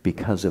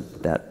because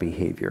of that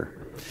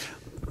behavior?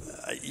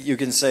 You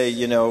can say,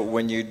 you know,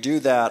 when you do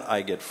that,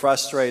 I get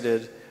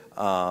frustrated.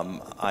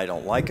 I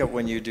don't like it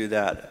when you do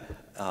that.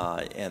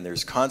 And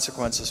there's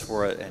consequences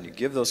for it, and you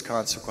give those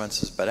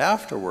consequences. But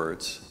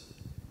afterwards,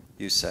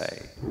 you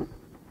say,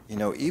 you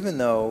know, even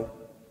though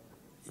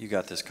you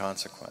got this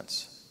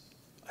consequence,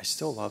 I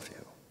still love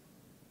you,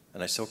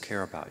 and I still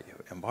care about you.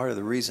 And part of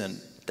the reason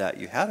that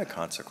you had a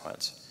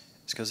consequence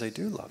is because I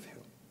do love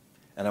you.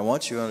 And I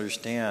want you to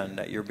understand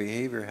that your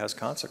behavior has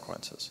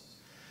consequences.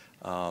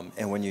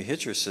 And when you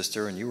hit your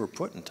sister and you were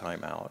put in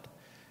timeout,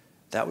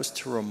 that was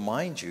to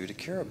remind you to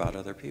care about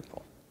other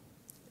people.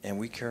 And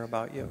we care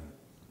about you.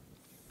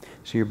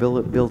 So you're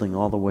building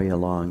all the way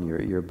along,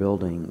 you're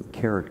building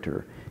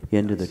character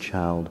into the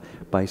child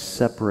by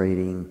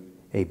separating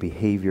a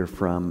behavior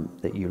from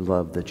that you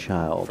love the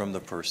child. From the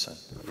person.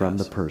 From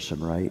Yes. the person,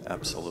 right?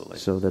 Absolutely.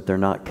 So that they're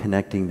not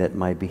connecting that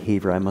my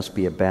behavior, I must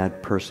be a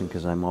bad person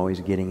because I'm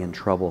always getting in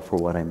trouble for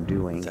what I'm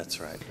doing. That's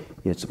right.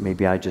 It's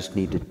maybe I just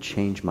need to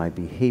change my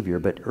behavior.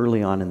 But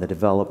early on in the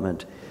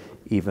development,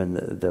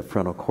 even the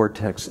frontal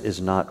cortex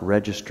is not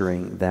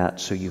registering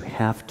that, so you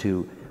have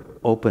to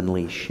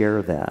openly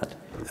share that.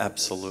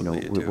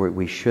 Absolutely. You know,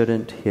 we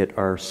shouldn't hit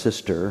our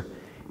sister,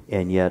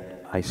 and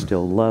yet I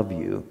still love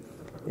you.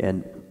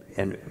 And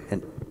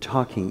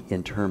talking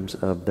in terms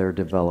of their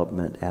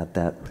development at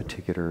that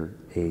particular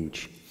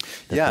age.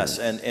 Yes,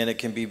 and it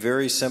can be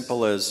very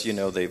simple as, you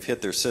know, they've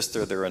hit their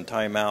sister, they're in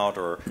timeout,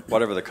 or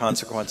whatever the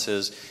consequence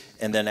is,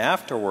 and then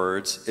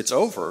afterwards, it's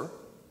over.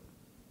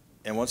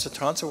 And once the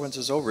consequence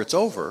is over, it's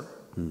over.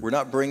 We're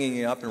not bringing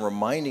it up and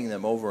reminding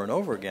them over and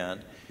over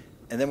again.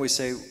 And then we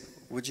say,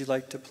 would you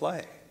like to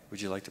play?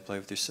 Would you like to play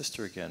with your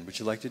sister again? Would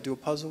you like to do a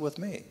puzzle with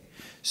me?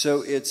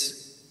 So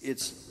it's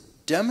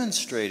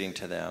demonstrating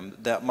to them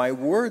that my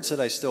words that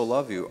I still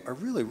love you are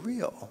really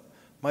real.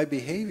 My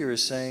behavior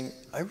is saying,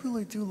 I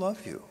really do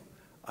love you.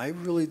 I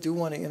really do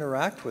want to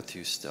interact with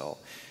you still.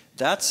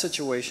 That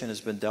situation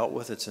has been dealt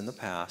with, it's in the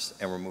past,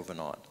 and we're moving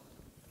on.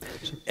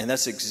 And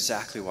that's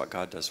exactly what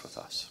God does with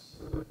us.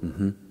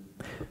 Mm-hmm.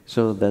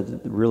 So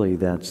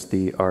that's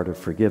the art of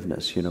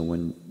forgiveness. You know,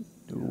 when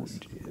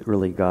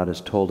really God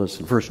has told us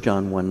in 1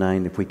 John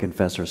 1:9, if we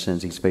confess our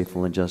sins, He's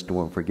faithful and just and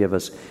will forgive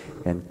us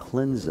and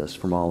cleanse us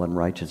from all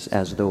unrighteousness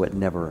as though it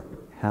never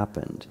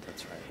happened.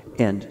 That's right.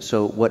 And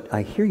so what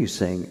I hear you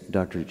saying,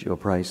 Dr. Joe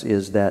Price,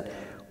 is that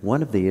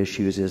one of the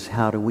issues is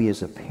how do we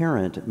as a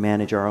parent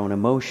manage our own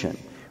emotion?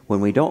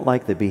 When we don't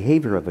like the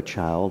behavior of a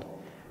child,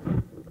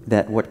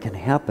 that what can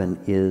happen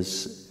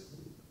is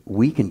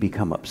we can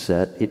become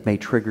upset. It may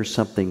trigger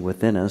something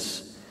within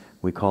us.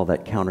 We call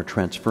that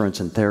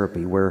countertransference in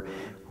therapy, where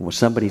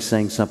somebody's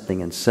saying something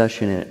in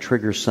session and it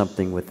triggers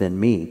something within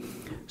me.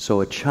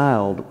 So a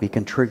child, we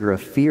can trigger a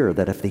fear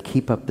that if they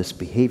keep up this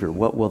behavior,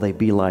 what will they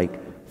be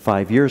like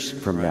 5 years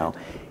from now?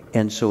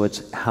 And so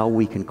it's how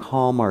we can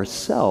calm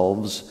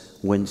ourselves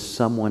when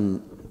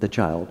someone, the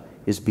child,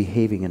 is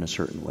behaving in a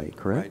certain way,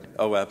 correct? Right.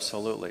 Oh,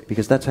 absolutely.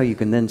 Because that's how you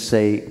can then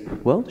say,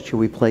 well, should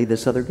we play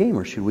this other game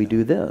or should we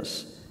do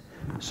this?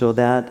 So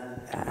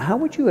that, how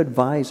would you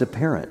advise a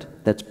parent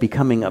that's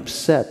becoming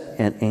upset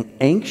and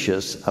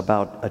anxious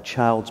about a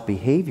child's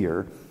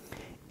behavior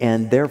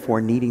and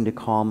therefore needing to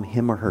calm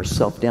him or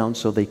herself down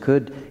so they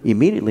could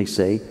immediately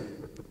say,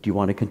 do you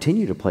want to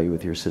continue to play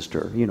with your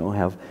sister? You know,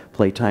 have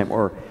playtime,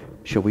 or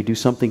shall we do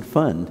something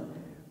fun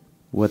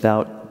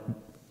without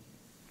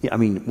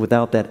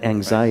that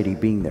anxiety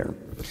being there?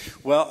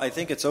 Well, I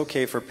think it's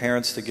okay for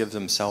parents to give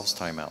themselves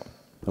time out.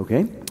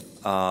 Okay.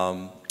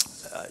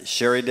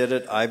 Sherry did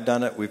it. I've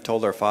done it. We've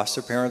told our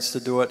foster parents to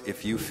do it.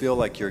 If you feel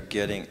like you're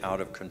getting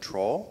out of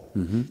control,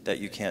 that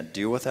you can't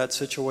deal with that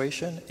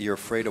situation, you're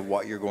afraid of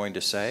what you're going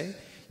to say,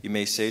 you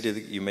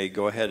may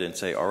go ahead and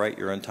say, all right,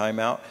 you're in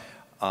timeout.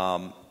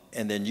 And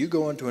then you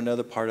go into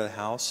another part of the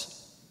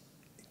house,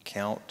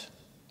 count,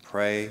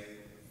 pray,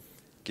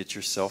 get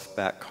yourself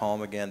back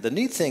calm again. The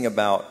neat thing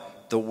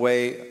about the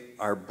way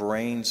our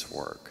brains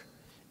work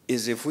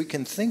is if we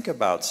can think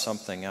about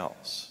something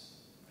else,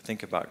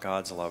 think about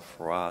God's love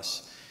for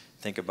us,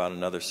 think about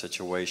another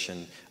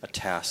situation, a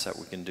task that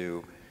we can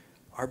do,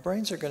 our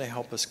brains are going to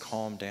help us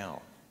calm down.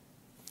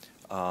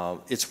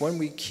 It's when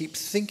we keep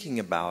thinking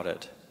about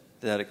it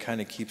that it kind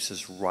of keeps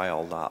us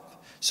riled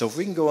up. So if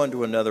we can go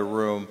into another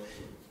room,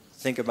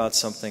 think about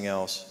something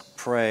else,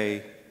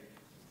 pray,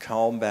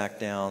 calm back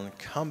down,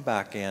 come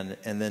back in,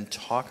 and then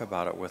talk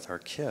about it with our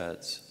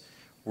kids,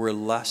 we're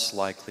less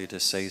likely to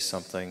say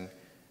something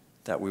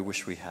that we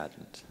wish we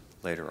hadn't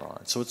later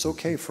on. So it's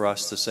okay for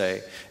us to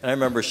say, and I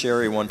remember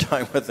Sherry one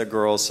time with the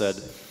girls said,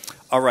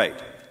 all right,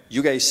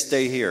 you guys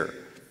stay here,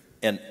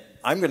 and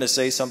I'm going to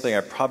say something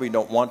I probably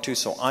don't want to,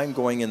 so I'm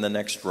going in the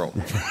next room.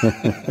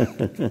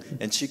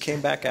 And she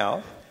came back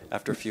out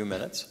after a few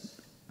minutes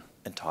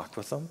and talked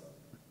with them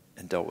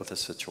and dealt with the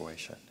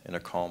situation in a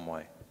calm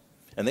way.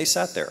 And they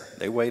sat there,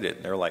 they waited,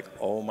 and they're like,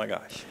 oh my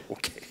gosh,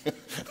 okay.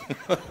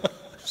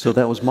 So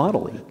that was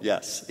modeling.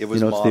 Yes, it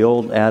was modeling. It's the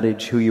old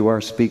adage, who you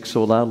are speaks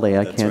so loudly,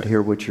 I can't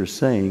hear what you're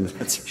saying.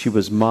 That's She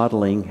was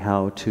modeling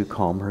how to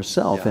calm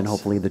herself, and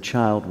hopefully the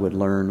child would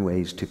learn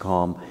ways to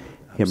calm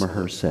him or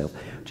herself.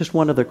 Just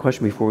one other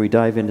question before we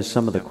dive into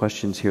some of the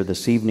questions here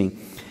this evening,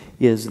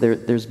 is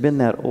there's been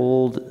that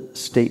old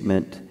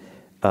statement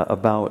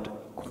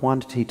about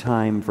quantity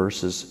time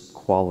versus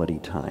quality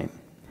time.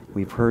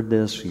 We've heard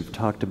this, you've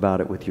talked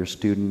about it with your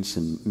students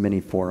in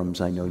many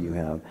forums, I know you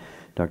have,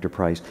 Dr.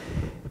 Price.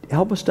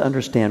 Help us to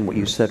understand what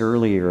you said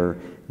earlier,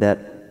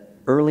 that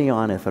early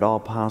on, if at all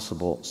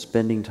possible,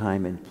 spending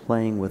time and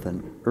playing with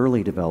an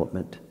early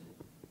development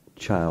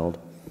child,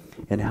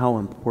 and how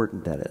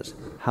important that is.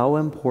 How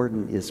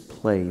important is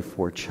play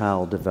for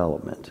child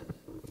development?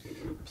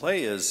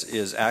 Play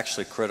is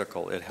actually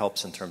critical. It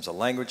helps in terms of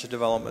language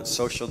development,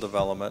 social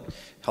development,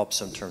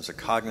 helps in terms of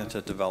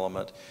cognitive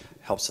development,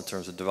 helps in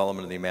terms of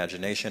development of the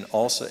imagination,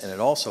 and it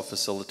also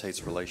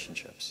facilitates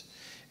relationships.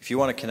 If you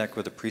want to connect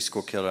with a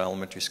preschool kid or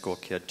elementary school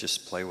kid,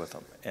 just play with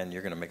them, and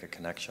you're going to make a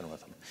connection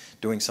with them,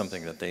 doing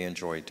something that they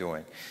enjoy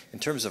doing. In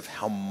terms of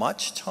how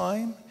much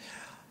time,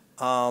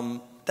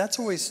 that's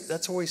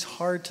always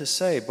hard to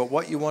say, but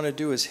what you want to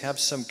do is have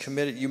some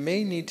committed. You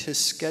may need to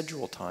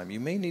schedule time. You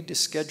may need to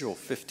schedule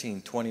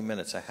 15, 20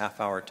 minutes, a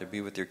half hour to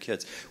be with your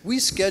kids. We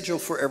schedule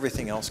for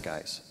everything else,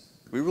 guys.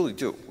 We really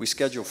do. We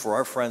schedule for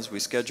our friends. We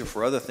schedule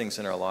for other things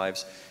in our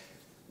lives.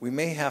 We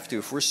may have to,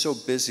 if we're so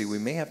busy, we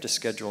may have to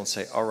schedule and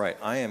say, all right,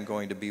 I am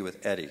going to be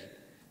with Eddie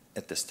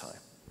at this time.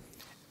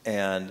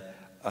 And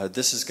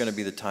this is going to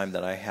be the time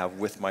that I have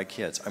with my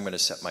kids. I'm going to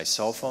set my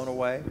cell phone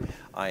away.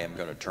 I am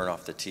going to turn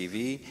off the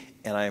TV,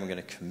 and I am going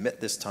to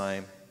commit this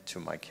time to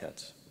my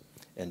kids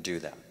and do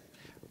that.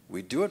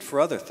 We do it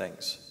for other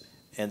things.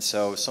 And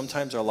so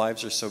sometimes our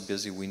lives are so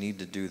busy, we need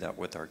to do that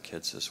with our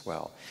kids as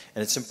well.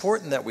 And it's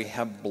important that we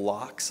have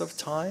blocks of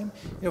time,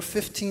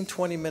 15,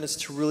 20 minutes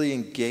to really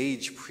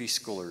engage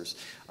preschoolers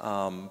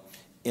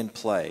in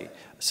play.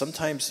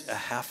 Sometimes a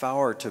half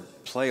hour to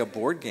play a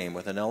board game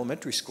with an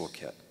elementary school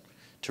kid,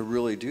 to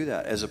really do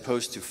that, as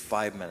opposed to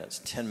 5 minutes,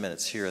 10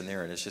 minutes here and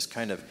there, and it's just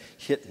kind of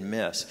hit and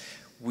miss.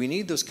 We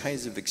need those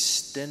kinds of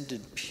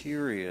extended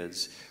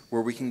periods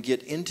where we can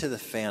get into the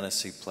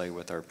fantasy play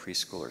with our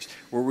preschoolers,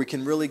 where we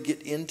can really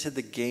get into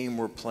the game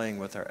we're playing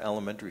with our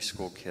elementary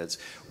school kids,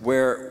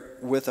 where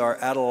with our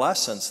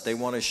adolescents, they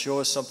want to show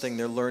us something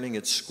they're learning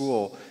at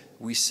school.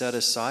 We set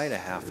aside a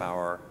half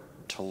hour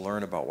to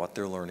learn about what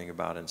they're learning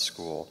about in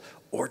school,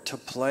 or to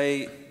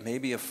play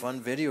maybe a fun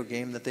video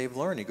game that they've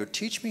learned. You go,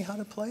 teach me how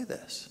to play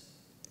this.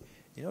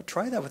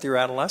 Try that with your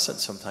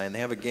adolescents sometime. They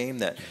have a game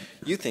that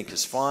you think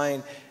is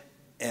fine,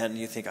 and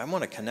you think, I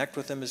want to connect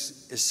with them,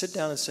 is sit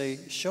down and say,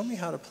 show me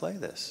how to play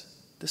this.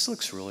 This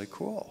looks really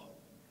cool.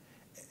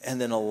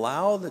 And then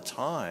allow the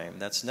time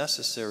that's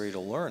necessary to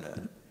learn it,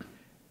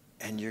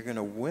 and you're going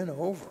to win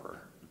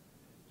over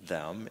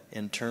them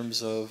in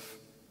terms of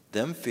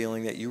them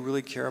feeling that you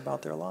really care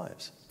about their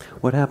lives.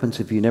 What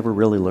happens if you never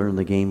really learn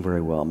the game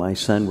very well? My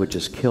son would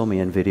just kill me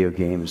in video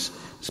games,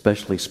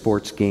 especially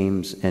sports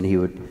games, and he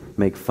would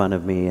make fun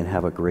of me and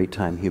have a great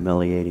time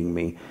humiliating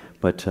me.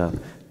 But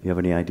you have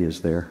any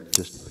ideas there?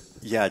 Just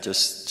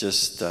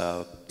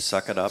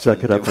suck it up.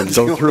 Suck it up and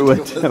go through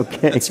it.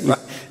 Okay. That's right.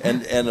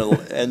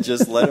 And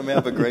just let him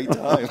have a great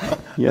time.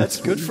 Yes.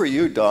 That's good for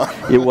you, Don.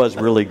 It was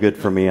really good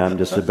for me. I'm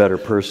just a better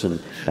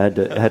person. I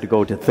had to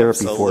go to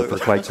therapy for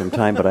quite some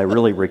time, but I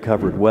really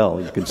recovered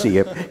well. You can see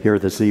it here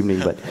this evening.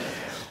 But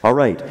all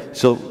right.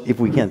 So if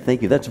we can,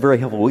 thank you. That's very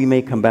helpful. We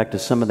may come back to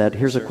some of that.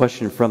 Here's a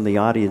question from the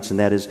audience, and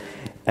that is,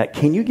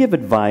 can you give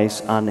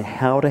advice on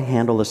how to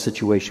handle a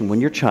situation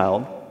when your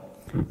child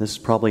This is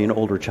probably an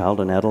older child,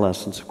 an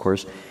adolescence, of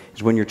course,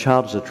 is when your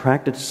child is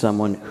attracted to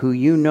someone who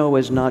you know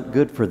is not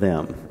good for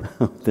them.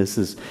 This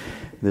is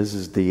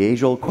the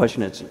age-old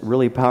question. It's a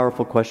really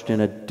powerful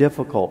question, a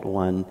difficult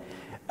one.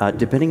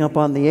 Depending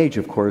upon the age,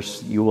 of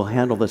course, you will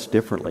handle this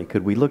differently.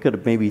 Could we look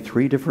at maybe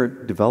 3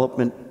 different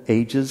development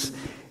ages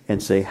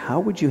and say, how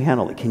would you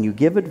handle it? Can you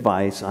give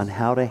advice on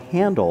how to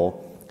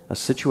handle a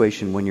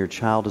situation when your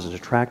child is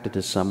attracted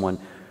to someone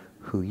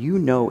who you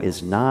know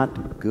is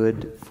not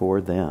good for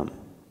them?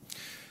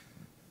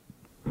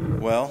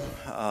 Well,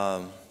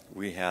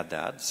 we had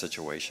that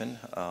situation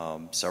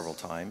several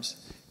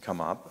times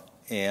come up.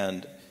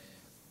 And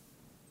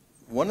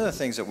one of the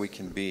things that we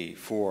can be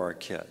for our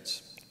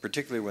kids,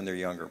 particularly when they're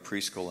younger,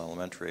 preschool,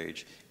 elementary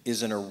age,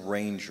 is an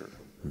arranger.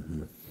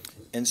 Mm-hmm.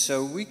 And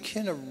so we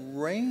can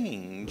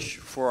arrange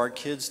for our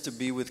kids to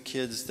be with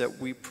kids that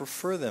we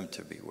prefer them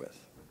to be with,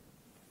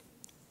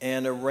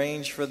 and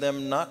arrange for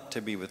them not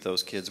to be with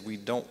those kids we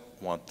don't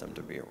want them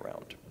to be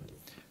around.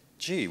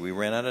 Gee, we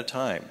ran out of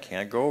time.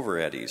 Can't go over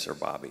Eddie's or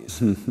Bobby's.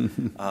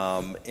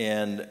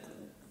 And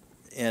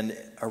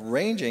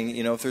arranging,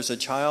 you know, if there's a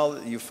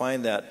child, you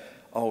find that,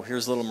 oh,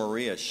 here's little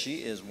Maria. She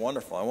is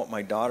wonderful. I want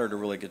my daughter to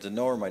really get to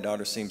know her. My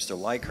daughter seems to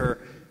like her.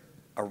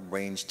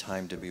 Arrange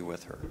time to be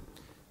with her.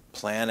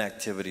 Plan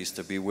activities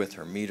to be with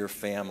her. Meet her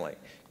family.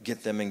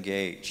 Get them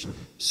engaged.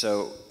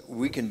 So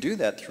we can do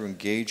that through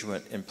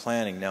engagement and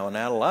planning. Now, in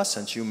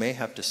adolescence, you may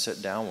have to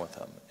sit down with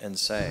them and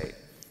say,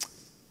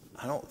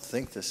 I don't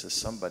think this is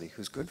somebody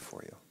who's good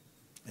for you.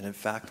 And in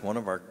fact, one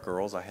of our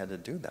girls I had to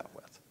do that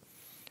with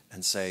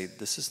and say,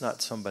 this is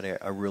not somebody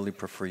I really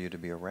prefer you to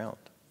be around.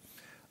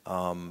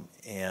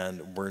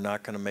 And we're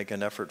not going to make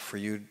an effort for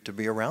you to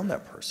be around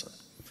that person.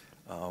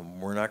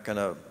 We're not going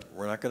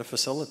to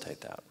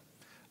facilitate that.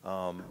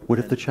 What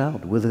if the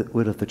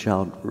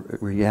child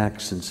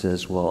reacts and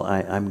says, well,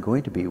 I'm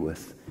going to be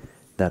with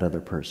that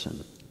other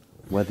person,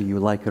 whether you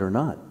like it or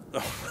not?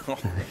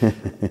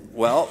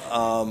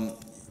 Well,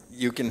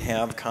 you can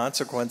have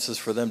consequences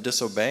for them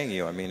disobeying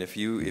you. I mean, if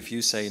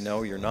you say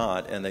no, you're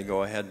not, and they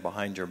go ahead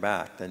behind your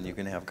back, then you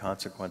can have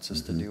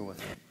consequences to deal with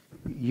it.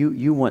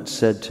 You once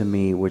said to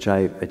me, which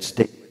it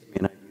stayed with me,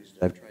 and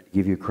I've tried to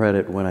give you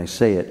credit when I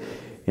say it,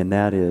 and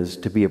that is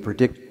to be a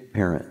predictable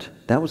parent.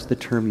 That was the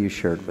term you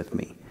shared with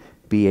me.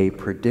 Be a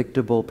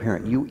predictable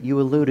parent. You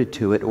alluded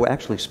to it, or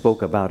actually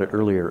spoke about it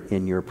earlier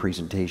in your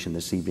presentation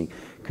this evening.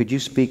 Could you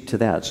speak to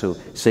that? So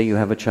say you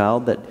have a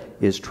child that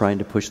is trying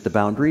to push the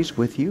boundaries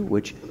with you,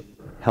 which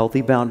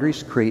healthy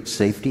boundaries create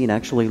safety and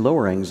actually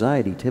lower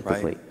anxiety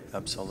typically. Right,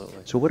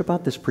 absolutely. So what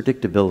about this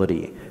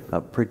predictability,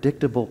 a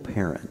predictable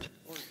parent?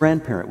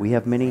 Grandparent. We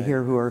have many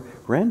here who are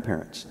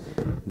grandparents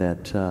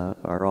that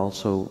are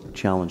also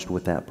challenged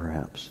with that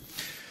perhaps.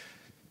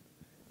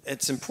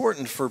 It's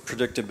important for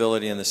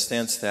predictability in the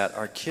sense that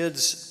our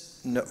kids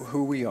know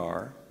who we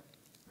are.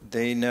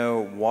 They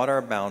know what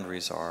our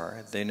boundaries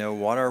are. They know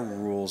what our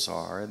rules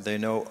are. They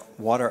know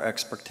what our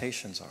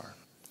expectations are.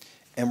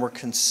 And we're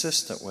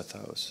consistent with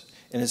those.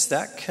 And it's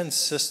that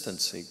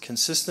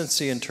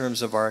consistency in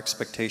terms of our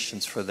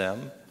expectations for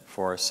them,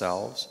 for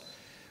ourselves,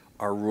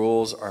 our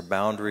rules, our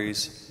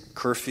boundaries,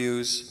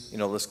 curfews. You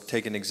know, let's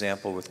take an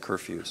example with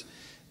curfews.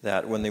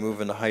 That when they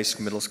move into high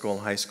school, middle school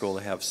and high school,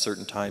 they have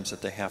certain times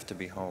that they have to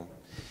be home.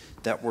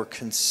 That we're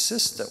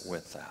consistent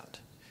with that.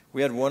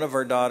 We had one of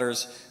our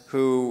daughters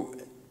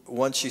who,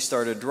 once she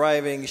started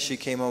driving, she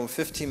came home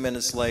 15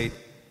 minutes late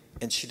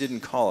and she didn't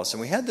call us.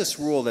 And we had this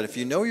rule that if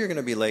you know you're going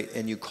to be late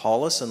and you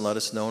call us and let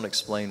us know and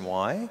explain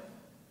why,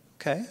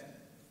 okay.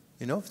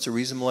 You know, if it's a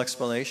reasonable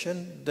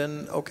explanation,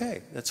 then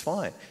okay, that's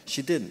fine.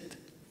 She didn't.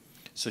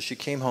 So she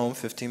came home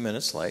 15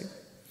 minutes late.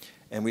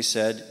 And we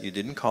said, you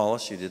didn't call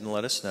us, you didn't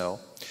let us know.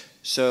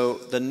 So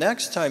the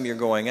next time you're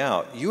going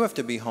out, you have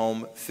to be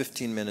home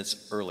 15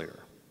 minutes earlier.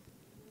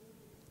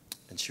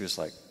 And she was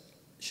like,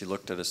 she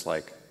looked at us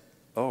like,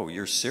 oh,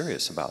 you're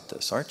serious about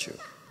this, aren't you?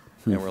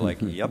 And we're like,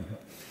 yep.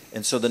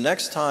 And so the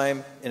next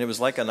time, and it was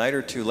like a night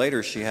or two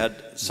later, she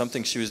had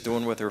something she was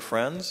doing with her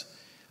friends.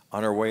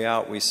 On her way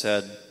out, we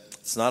said,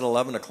 it's not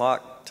 11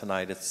 o'clock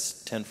tonight,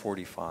 it's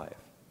 10:45.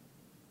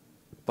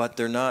 But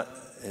they're not,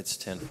 it's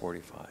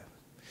 10:45.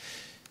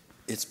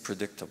 It's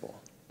predictable.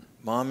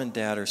 Mom and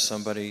dad are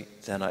somebody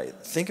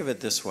that think of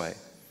it this way.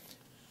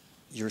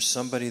 You're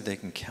somebody they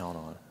can count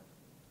on.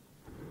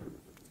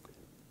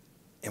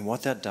 And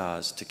what that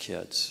does to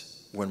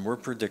kids, when we're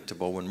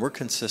predictable, when we're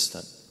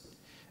consistent,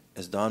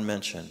 as Don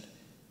mentioned,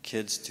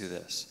 kids do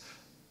this.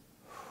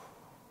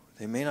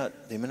 They may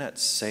not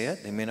say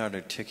it, they may not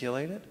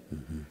articulate it,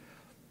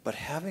 but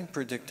having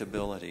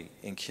predictability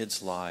in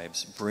kids'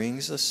 lives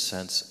brings a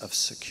sense of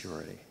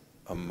security,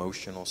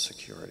 emotional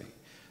security.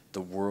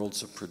 The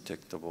world's a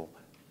predictable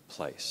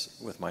place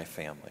with my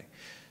family.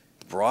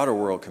 The broader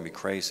world can be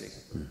crazy,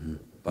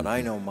 but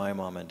I know my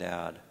mom and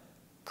dad,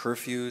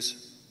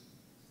 curfews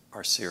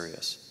are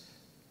serious.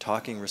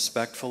 Talking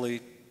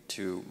respectfully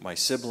to my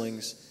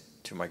siblings,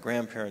 to my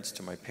grandparents,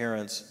 to my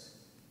parents,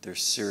 they're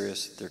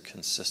serious, they're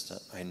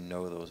consistent. I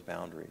know those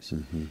boundaries.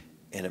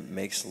 And it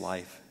makes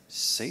life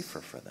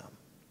safer for them.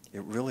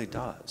 It really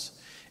does.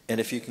 And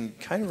if you can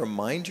kind of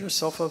remind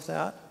yourself of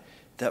that,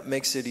 that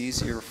makes it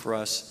easier for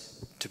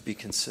us to be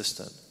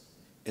consistent,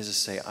 is to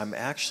say, I'm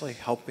actually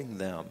helping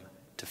them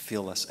to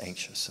feel less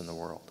anxious in the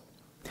world.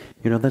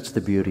 You know, that's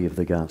the beauty of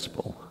the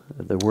gospel.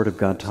 The Word of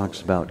God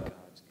talks about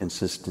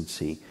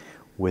consistency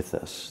with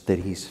us, that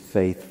He's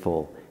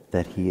faithful,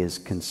 that He is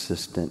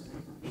consistent.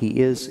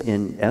 He is,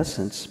 in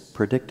essence,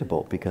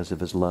 predictable because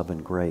of His love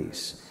and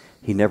grace.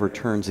 He never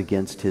turns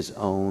against His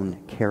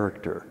own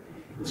character,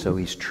 so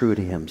He's true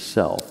to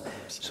Himself.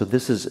 So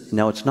this is,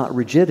 now it's not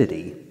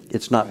rigidity.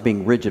 It's not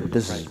being rigid.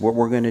 This is what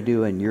we're going to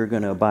do, and you're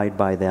going to abide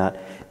by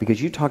that.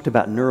 Because you talked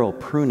about neural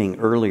pruning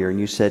earlier, and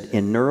you said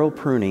in neural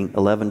pruning,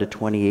 11 to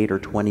 28 or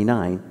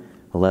 29,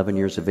 11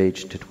 years of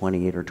age to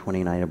 28 or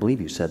 29, I believe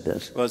you said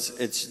this. Well,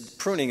 it's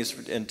pruning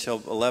is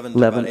until 11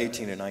 to about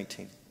 18 or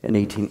 19. And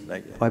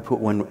 18, I put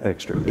one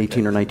extra,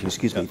 18 or 19,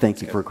 excuse me,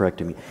 thank you good. for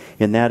correcting me.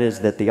 And that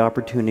is that the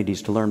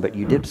opportunities to learn, but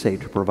you did say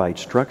to provide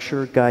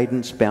structure,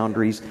 guidance,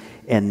 boundaries,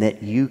 and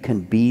that you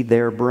can be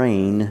their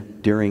brain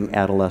during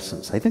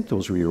adolescence. I think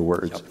those were your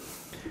words. Yep.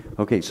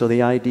 Okay, so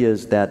the idea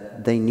is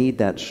that they need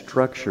that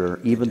structure,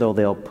 even though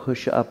they'll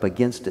push up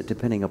against it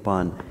depending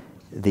upon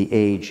the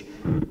age,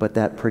 but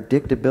that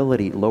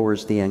predictability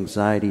lowers the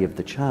anxiety of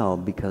the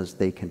child because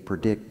they can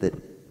predict that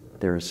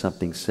there is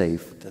something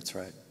safe. That's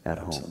right. At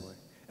Absolutely. home.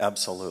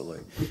 Absolutely.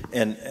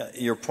 And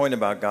your point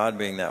about God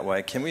being that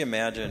way, can we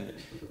imagine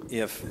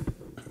if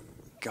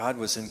God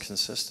was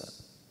inconsistent?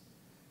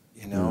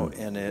 You know,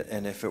 and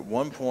if at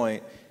one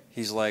point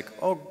He's like,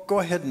 oh, go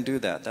ahead and do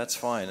that, that's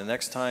fine. The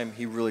next time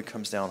He really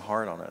comes down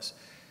hard on us,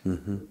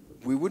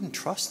 we wouldn't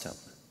trust Him.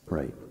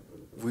 Right.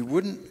 We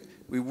wouldn't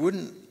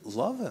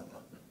love Him.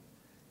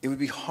 It would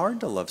be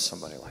hard to love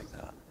somebody like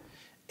that.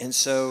 And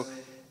so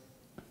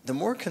the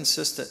more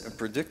consistent and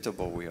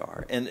predictable we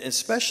are, and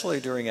especially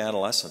during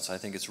adolescence, I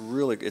think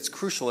it's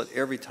crucial at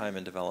every time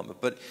in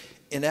development. But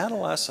in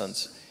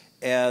adolescence,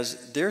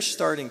 as they're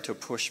starting to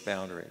push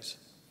boundaries,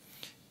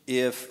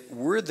 if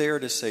we're there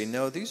to say,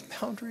 no, these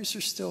boundaries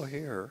are still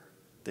here,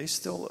 they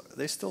still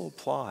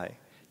apply.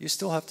 You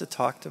still have to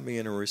talk to me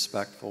in a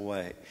respectful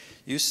way.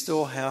 You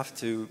still have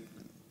to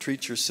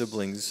treat your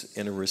siblings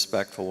in a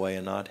respectful way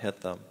and not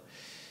hit them.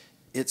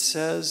 It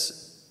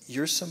says,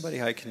 you're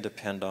somebody I can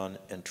depend on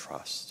and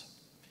trust.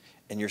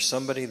 And you're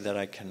somebody that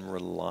I can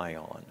rely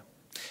on.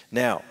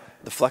 Now,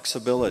 the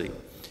flexibility.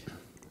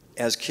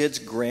 As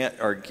kids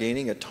are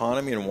gaining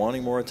autonomy and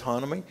wanting more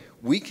autonomy,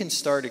 we can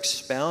start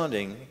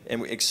expanding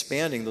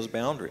those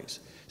boundaries.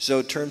 So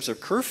in terms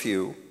of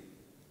curfew,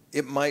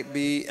 it might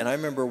be, and I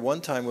remember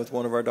one time with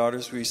one of our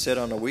daughters, we said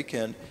on a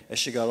weekend, as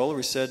she got older,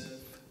 we said,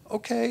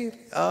 okay,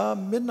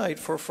 midnight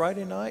for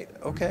Friday night,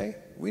 okay,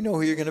 we know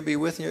who you're going to be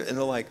with. And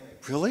they're like,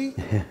 really?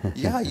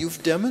 Yeah,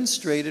 you've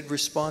demonstrated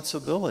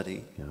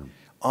responsibility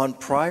on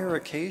prior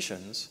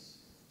occasions,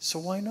 so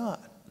why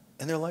not?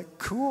 And they're like,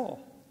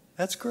 cool,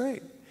 that's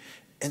great.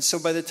 And so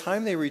by the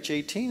time they reach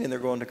 18 and they're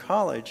going to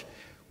college,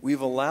 we've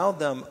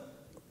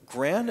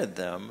granted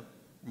them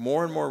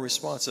more and more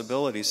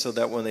responsibility so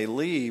that when they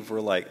leave,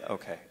 we're like,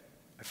 okay,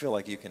 I feel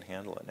like you can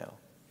handle it now.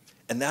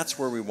 And that's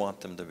where we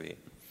want them to be.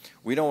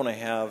 We don't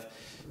want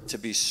to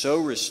be so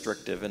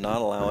restrictive and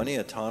not allow any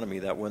autonomy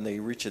that when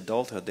they reach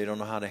adulthood, they don't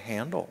know how to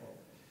handle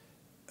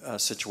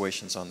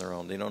situations on their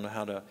own. They don't know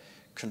how to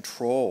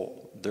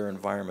control their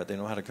environment. They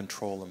know how to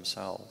control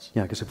themselves.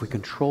 Yeah, because if we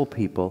control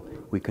people,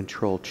 we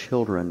control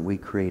children, we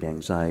create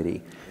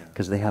anxiety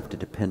because they have to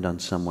depend on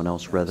someone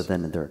else rather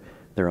than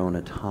their own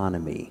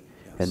autonomy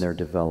and their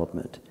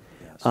development.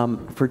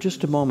 For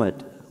just a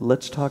moment,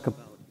 let's talk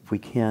about, if we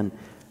can,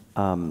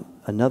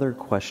 another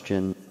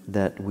question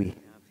that we have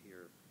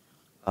here.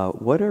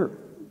 What are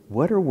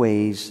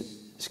ways,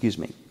 here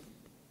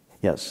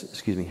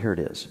it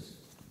is.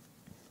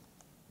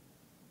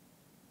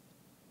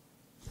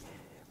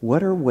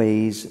 What are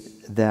ways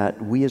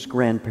that we as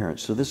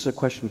grandparents, so this is a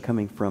question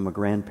coming from a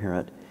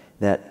grandparent,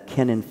 that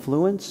can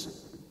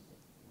influence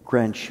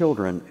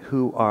grandchildren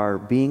who are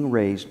being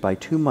raised by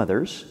two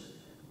mothers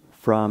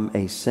from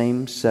a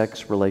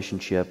same-sex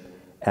relationship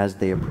as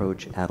they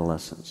approach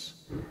adolescence?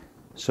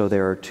 So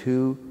there are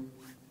two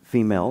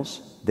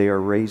females, they are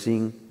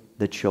raising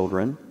the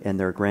children, and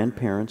their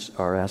grandparents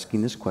are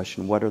asking this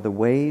question: what are the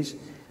ways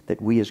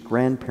that we as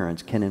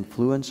grandparents can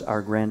influence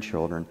our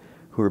grandchildren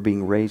who are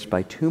being raised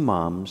by two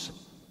moms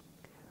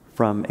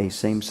from a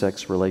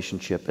same-sex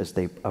relationship as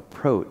they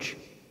approach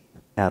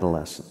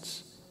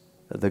adolescence?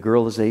 The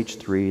girl is age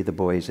 3, the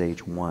boy is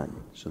age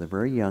 1. So they're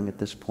very young at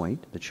this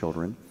point, the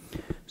children.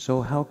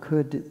 So how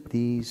could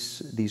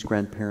these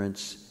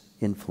grandparents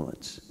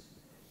influence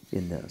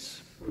in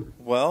this?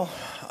 Well,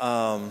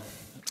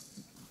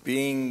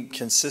 being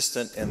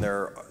consistent in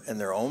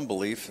their own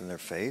belief in their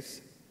faith,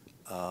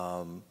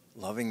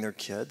 loving their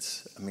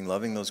kids,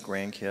 loving those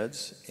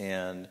grandkids,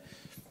 and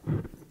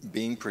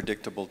being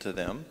predictable to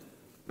them,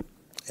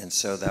 and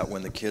so that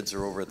when the kids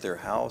are over at their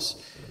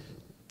house,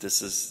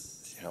 this is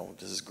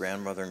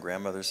grandmother and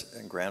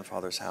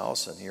grandfather's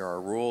house, and here are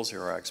our rules,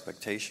 here are our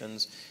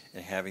expectations,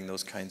 and having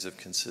those kinds of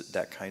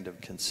that kind of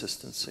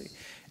consistency.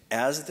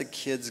 as the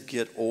kids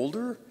get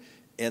older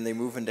and they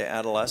move into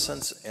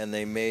adolescence, and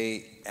they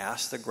may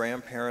ask the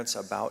grandparents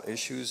about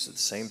issues,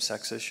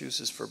 same-sex issues,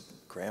 is for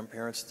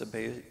grandparents to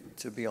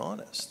be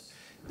honest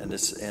and to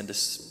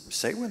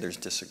say when there's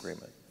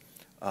disagreement.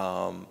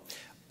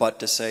 But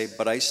to say,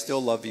 but I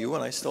still love you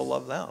and I still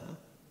love them,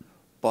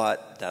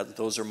 but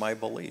those are my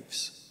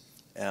beliefs.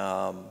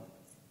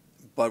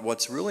 But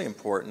what's really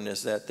important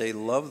is that they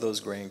love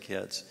those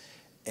grandkids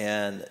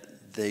and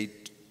they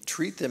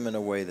treat them in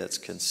a way that's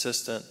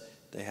consistent.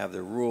 They have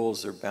their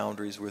rules, their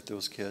boundaries with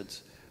those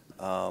kids,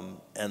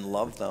 and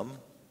love them,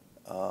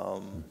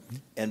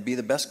 and be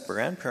the best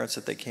grandparents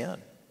that they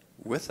can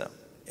with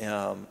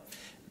them.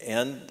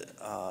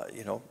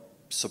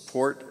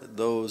 Support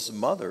those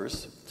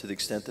mothers to the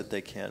extent that they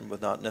can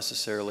without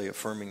necessarily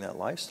affirming that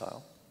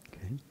lifestyle.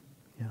 Okay,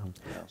 yeah.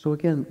 So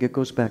again, it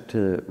goes back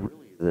to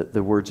really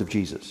the words of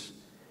Jesus.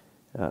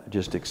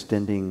 Just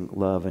extending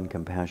love and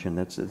compassion.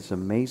 It's an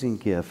amazing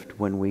gift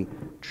when we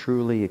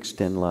truly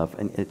extend love.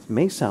 And it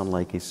may sound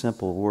like a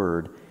simple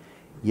word,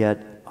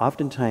 yet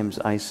oftentimes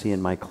I see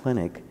in my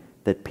clinic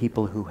that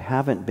people who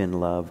haven't been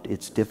loved,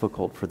 it's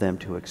difficult for them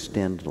to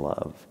extend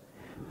love.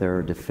 There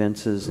are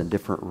defenses and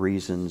different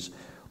reasons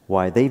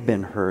why they've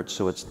been hurt,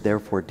 so it's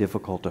therefore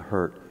difficult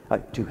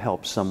to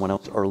help someone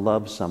else or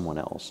love someone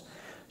else.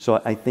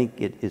 So I think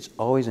it's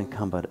always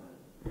incumbent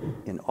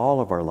in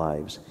all of our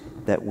lives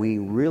that we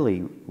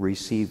really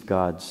receive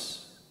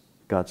God's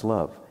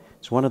love.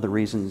 It's one of the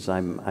reasons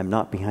I'm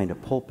not behind a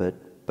pulpit,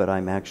 but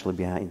I'm actually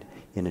behind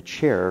in a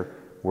chair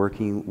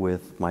working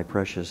with my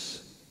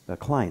precious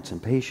clients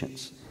and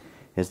patients,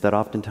 is that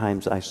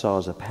oftentimes I saw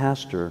as a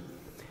pastor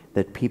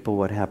that people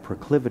would have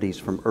proclivities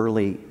from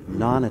early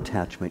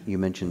non-attachment. You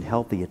mentioned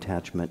healthy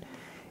attachment.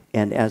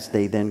 And as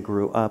they then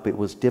grew up, it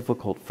was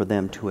difficult for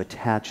them to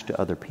attach to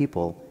other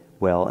people.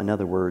 Well, in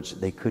other words,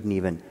 they couldn't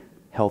even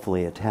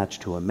healthily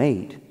attach to a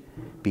mate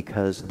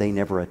because they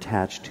never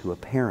attached to a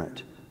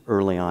parent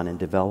early on in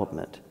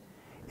development.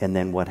 And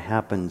then what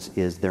happens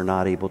is they're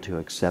not able to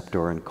accept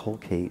or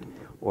inculcate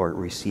or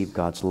receive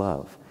God's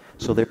love.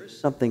 So there is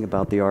something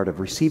about the art of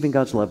receiving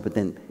God's love, but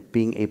then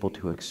being able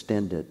to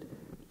extend it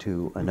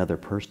to another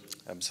person.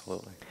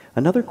 Absolutely.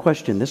 Another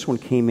question, this one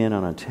came in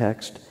on a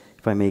text,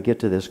 if I may get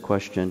to this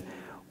question.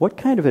 What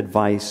kind of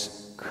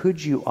advice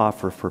could you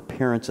offer for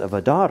parents of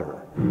a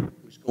daughter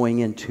who's going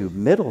into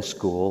middle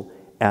school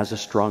as a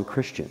strong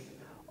Christian?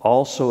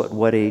 Also, at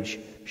what age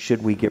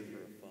should we get rid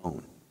of the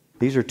phone?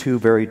 These are two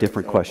very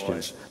different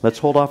questions. Let's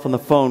hold off on the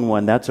phone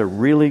one. That's a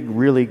really,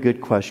 really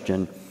good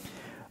question.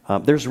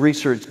 There's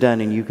research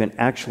done, and you can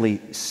actually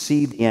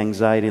see the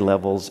anxiety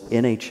levels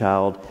in a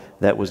child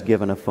that was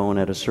given a phone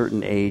at a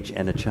certain age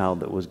and a child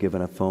that was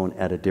given a phone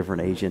at a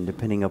different age. And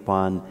depending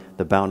upon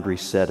the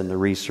boundaries set in the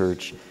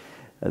research,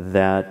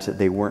 that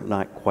they weren't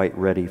not quite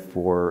ready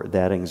for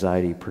that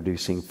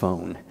anxiety-producing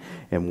phone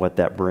and what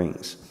that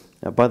brings.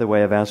 Now, by the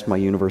way, I've asked my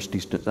university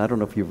students, I don't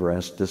know if you've ever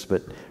asked this,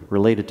 but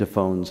related to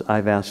phones,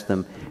 I've asked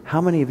them,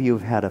 how many of you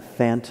have had a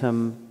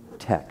phantom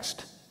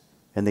text?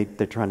 And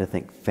they're trying to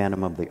think,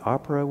 Phantom of the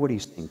Opera? What are you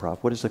saying,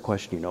 Prof? What is the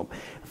question, you know?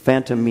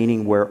 Phantom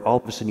meaning where all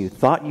of a sudden you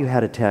thought you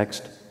had a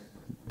text,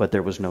 but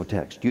there was no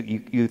text.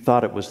 You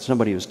thought it was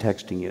somebody was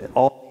texting you.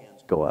 All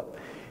hands go up.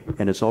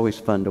 And it's always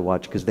fun to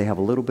watch because they have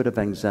a little bit of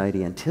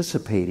anxiety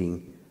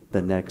anticipating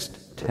the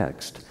next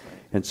text.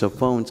 And so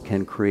phones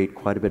can create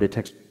quite a bit of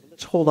text.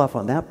 Let's hold off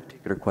on that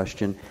particular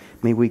question.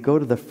 May we go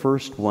to the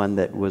first one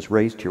that was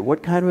raised here.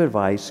 What kind of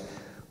advice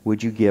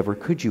would you give or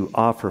could you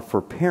offer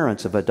for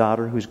parents of a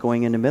daughter who's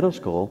going into middle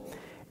school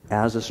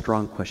as a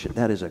strong question?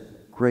 That is a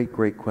great,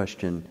 great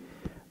question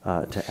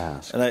to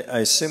ask. And I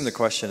assume the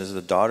question is,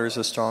 the daughter's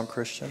a strong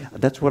Christian?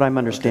 That's what I'm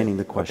understanding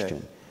the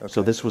question. Okay.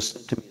 So this was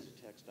to me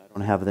as a text. I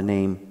don't have the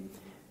name,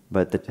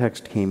 but the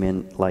text came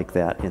in like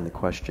that in the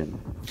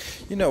question.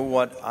 You know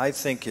what I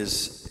think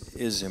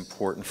is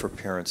important for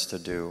parents to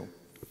do,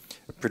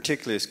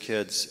 particularly as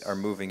kids are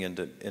moving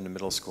into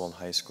middle school and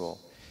high school,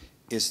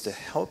 is to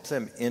help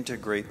them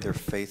integrate their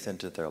faith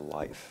into their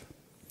life.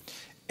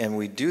 And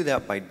we do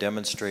that by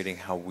demonstrating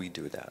how we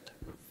do that.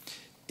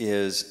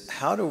 Is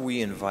how do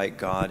we invite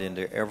God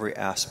into every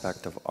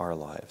aspect of our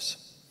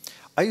lives?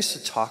 I used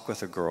to talk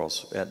with the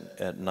girls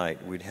at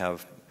night. We'd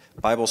have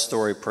Bible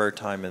story, prayer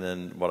time, and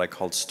then what I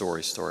called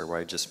story, where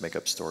I just make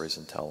up stories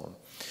and tell them.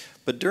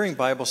 But during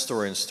Bible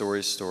story and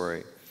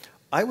story,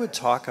 I would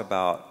talk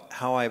about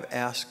how I've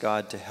asked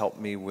God to help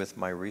me with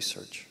my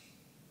research.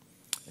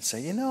 And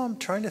say, I'm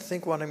trying to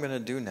think what I'm going to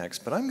do next,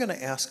 but I'm going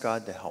to ask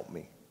God to help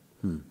me.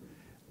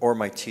 Or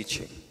my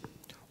teaching.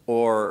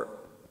 Or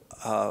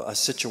a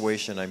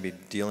situation I'm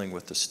dealing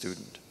with the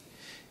student.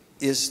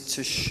 Is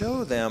to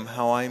show them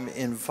how I'm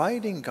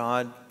inviting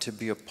God to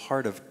be a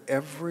part of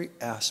every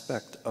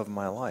aspect of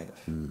my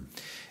life.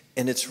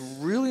 And it's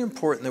really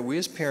important that we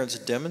as parents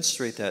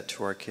demonstrate that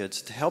to our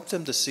kids to help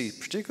them to see,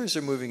 particularly as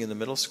they're moving into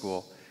middle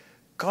school,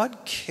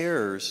 God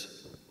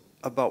cares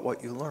about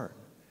what you learn.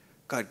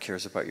 God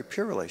cares about your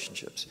peer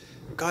relationships.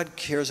 God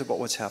cares about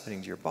what's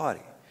happening to your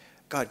body.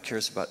 God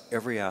cares about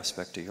every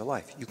aspect of your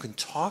life. You can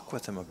talk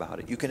with him about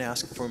it. You can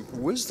ask for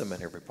wisdom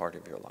in every part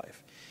of your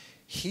life.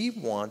 He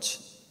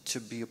wants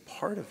to be a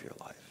part of your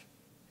life.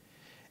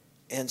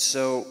 And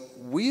so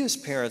we as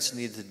parents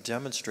need to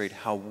demonstrate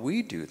how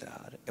we do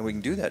that. And we can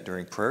do that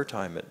during prayer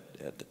time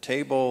at the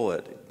table,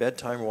 at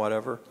bedtime, or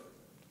whatever.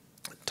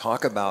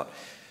 Talk about,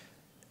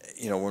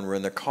 when we're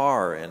in the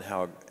car and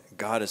how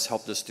God has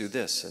helped us do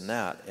this and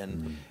that,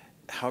 and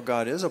how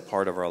God is a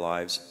part of our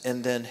lives,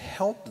 and then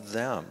help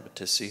them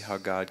to see how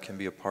God can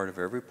be a part of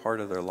every part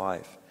of their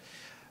life,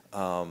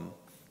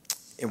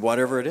 in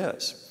whatever it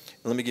is.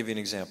 Let me give you an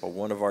example.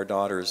 One of our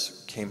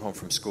daughters came home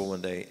from school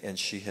one day, and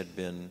she had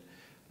been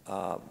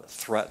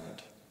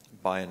threatened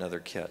by another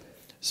kid.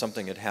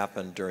 Something had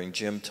happened during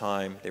gym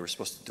time. They were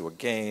supposed to do a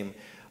game.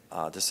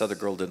 This other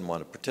girl didn't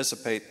want to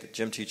participate. The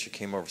gym teacher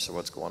came over and said,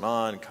 "What's going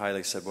on?"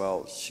 Kylie said,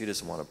 "Well, she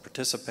doesn't want to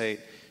participate."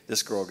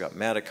 This girl got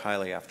mad at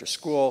Kylie after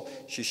school.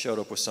 She showed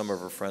up with some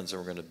of her friends and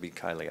were going to beat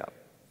Kylie up.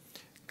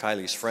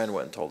 Kylie's friend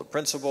went and told the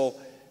principal.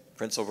 The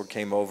principal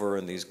came over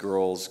and these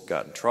girls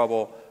got in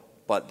trouble.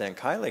 But then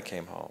Kylie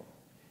came home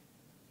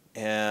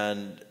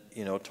and,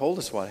 told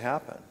us what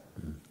happened.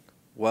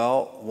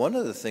 Well, one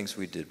of the things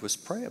we did was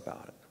pray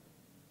about it.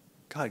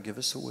 God, give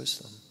us the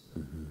wisdom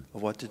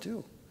of what to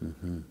do.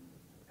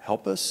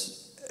 Help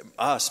us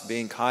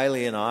being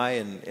Kylie and I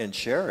and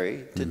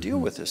Sherry, to deal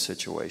with this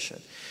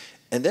situation.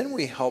 And then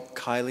we help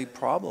Kylie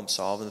problem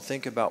solve and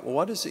think about, well,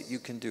 what is it you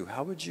can do?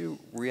 How would you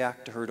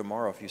react to her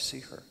tomorrow if you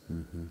see her?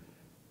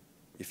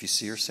 If you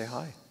see her, say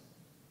hi.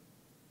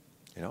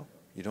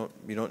 You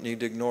don't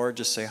need to ignore her,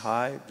 just say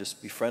hi,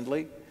 just be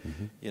friendly.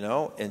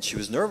 And she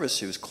was nervous.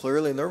 She was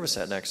clearly nervous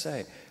that next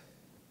day.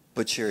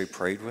 But Sherry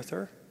prayed with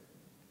her,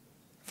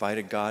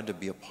 invited God to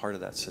be a part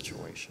of that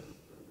situation.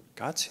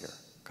 God's here.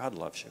 God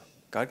loves you.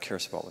 God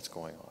cares about what's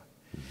going on.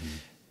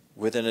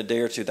 Within a day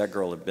or two, that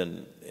girl had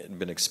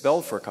been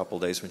expelled for a couple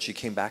of days. When she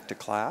came back to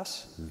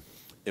class,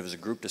 it was a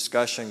group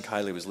discussion.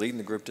 Kylie was leading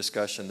the group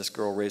discussion. This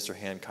girl raised her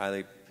hand.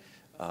 Kylie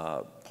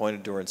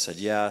pointed to her and said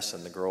yes,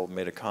 and the girl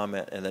made a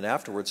comment. And then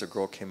afterwards, a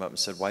girl came up and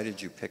said, "Why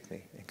did you pick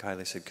me?" And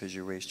Kylie said, "Because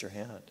you raised your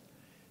hand."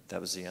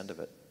 That was the end of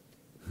it.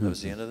 That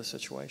was the end of the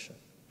situation.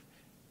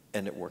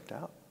 And it worked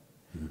out.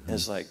 And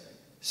it's like,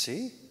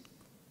 see,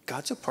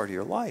 God's a part of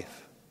your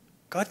life.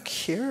 God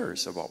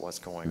cares about what's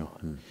going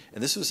on.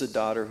 And this was a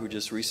daughter who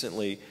just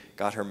recently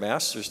got her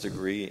master's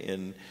degree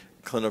in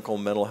clinical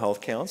mental health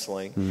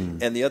counseling.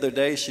 And the other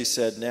day she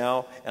said,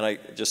 now, and I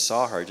just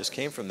saw her, I just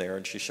came from there,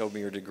 and she showed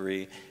me her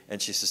degree, and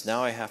she says,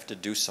 now I have to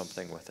do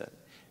something with it.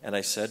 And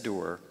I said to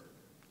her,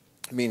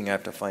 meaning I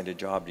have to find a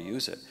job to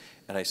use it,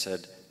 and I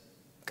said,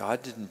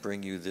 God didn't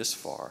bring you this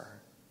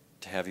far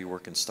to have you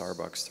work in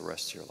Starbucks the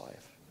rest of your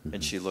life.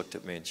 And she looked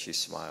at me and she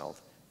smiled,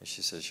 and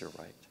she says, you're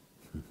right.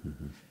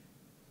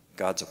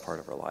 God's a part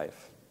of her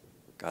life.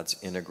 God's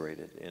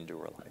integrated into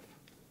her life.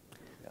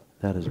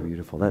 That is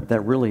beautiful.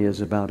 That really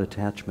is about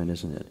attachment,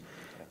 isn't it?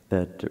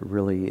 That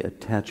really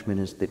attachment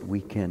is that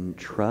we can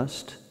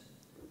trust,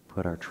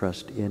 put our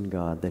trust in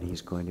God, that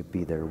He's going to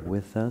be there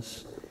with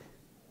us,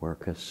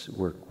 work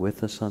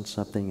with us on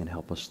something and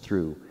help us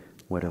through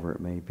whatever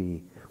it may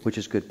be, which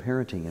is good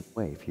parenting in a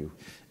way.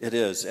 It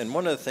is. And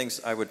one of the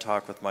things I would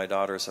talk with my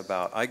daughters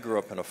about, I grew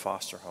up in a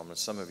foster home, and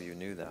some of you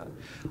knew that.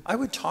 I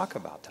would talk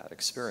about that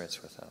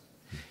experience with them.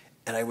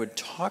 And I would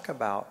talk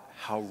about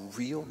how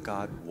real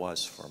God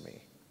was for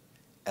me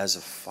as a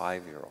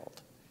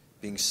 5-year-old,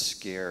 being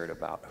scared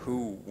about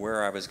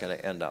where I was going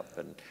to end up,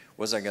 and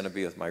was I going to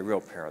be with my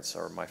real parents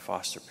or my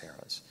foster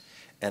parents.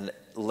 And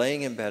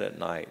laying in bed at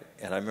night,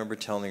 and I remember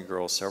telling the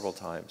girls several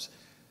times,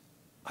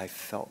 I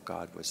felt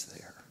God was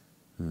there.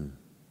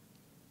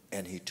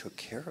 And He took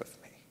care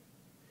of me.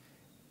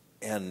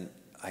 And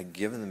I'd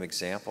given them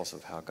examples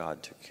of how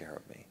God took care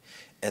of me.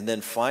 And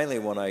then finally,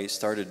 when I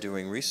started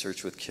doing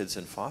research with kids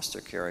in foster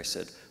care, I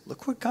said,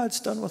 look what God's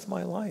done with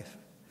my life.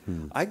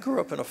 I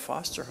grew up in a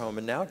foster home,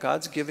 and now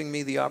God's giving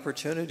me the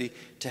opportunity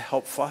to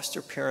help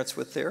foster parents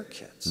with their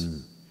kids.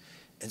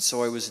 And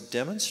so I was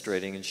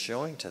demonstrating and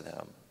showing to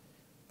them,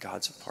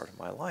 God's a part of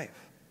my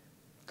life.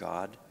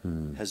 God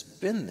has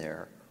been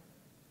there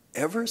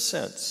ever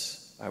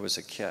since I was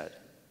a kid.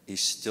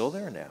 He's still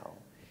there now.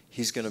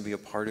 He's going to be a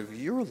part of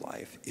your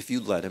life if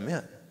you let Him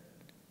in,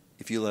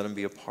 if you let Him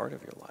be a part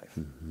of your life.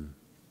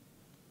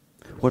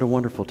 What a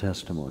wonderful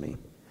testimony.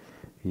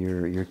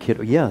 Your kid,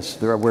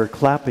 yes, we're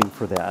clapping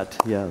for that,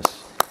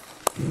 yes.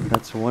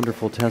 That's a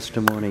wonderful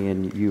testimony,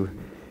 and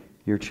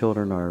your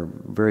children are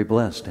very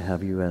blessed to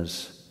have you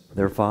as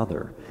their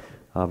father.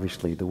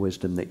 Obviously, the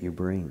wisdom that you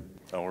bring.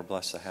 Oh, we're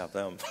blessed to have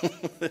them.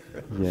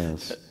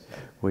 Yes.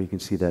 Well, you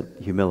can see that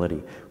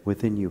humility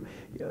within you.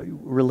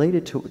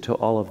 Related to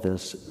all of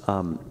this,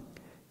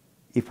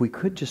 if we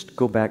could just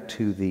go back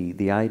to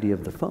the idea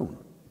of the phone.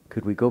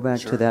 Could we go back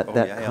to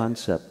that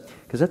concept?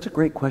 Because that's a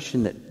great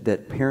question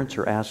that parents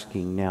are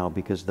asking now,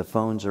 because the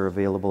phones are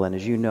available. And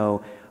as you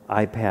know,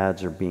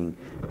 iPads are being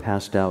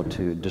passed out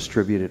to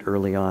distribute it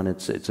early on.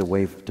 It's a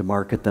way to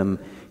market them,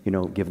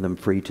 give them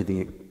free to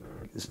the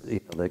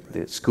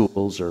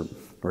schools or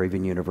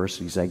even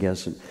universities, I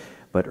guess.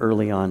 but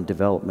early on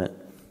development.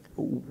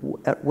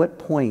 At what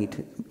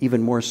point,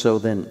 even more so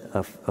than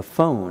a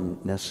phone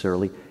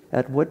necessarily,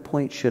 at what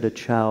point should a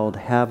child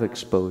have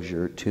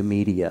exposure to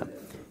media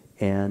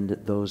and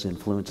those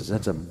influences?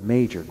 That's a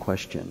major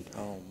question.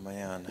 Oh,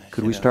 man.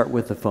 Could we start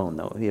with the phone,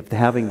 though? If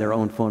having their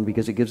own phone,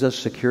 because it gives us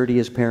security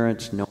as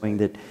parents, knowing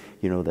that,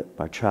 that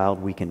our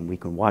child, we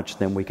can watch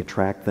them, we can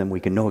track them, we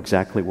can know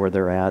exactly where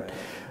they're at,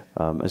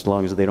 as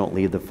long as they don't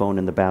leave the phone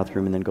in the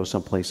bathroom and then go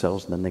someplace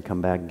else, and then they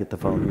come back and get the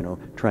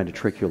phone, trying to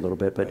trick you a little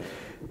bit. But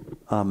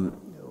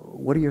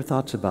what are your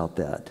thoughts about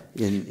that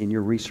in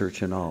your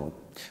research and all?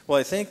 Well,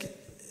 I think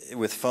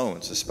with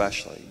phones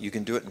especially, you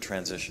can do it in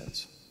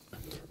transitions,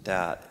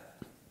 that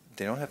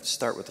they don't have to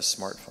start with a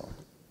smartphone.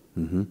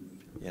 Mm-hmm.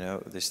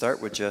 They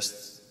start with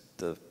just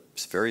the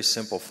very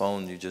simple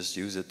phone, you just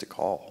use it to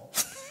call.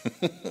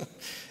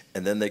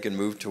 And then they can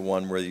move to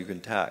one where you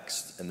can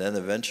text. And then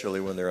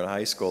eventually when they're in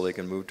high school, they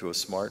can move to a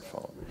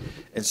smartphone.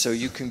 And so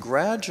you can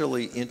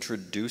gradually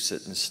introduce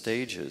it in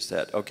stages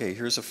that, okay,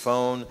 here's a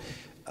phone,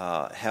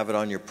 have it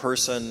on your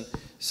person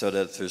so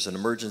that if there's an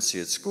emergency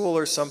at school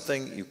or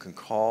something, you can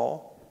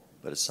call,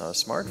 but it's not a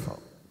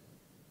smartphone.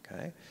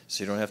 Okay?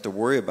 So you don't have to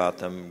worry about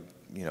them,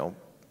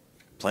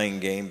 playing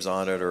games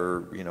on it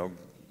or,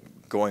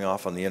 going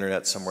off on the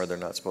internet somewhere they're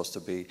not supposed to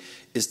be,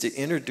 is to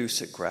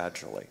introduce it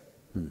gradually.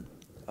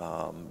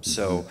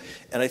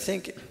 And I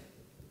think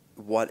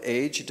what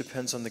age, it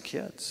depends on the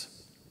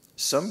kids.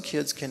 Some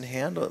kids can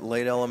handle it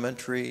late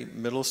elementary,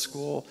 middle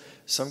school.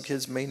 Some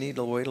kids may need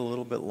to wait a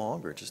little bit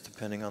longer, just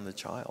depending on the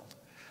child.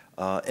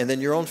 And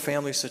then your own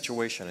family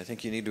situation. I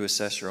think you need to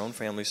assess your own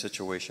family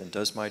situation.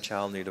 Does my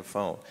child need a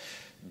phone?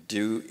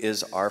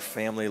 Is our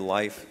family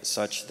life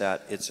such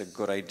that it's a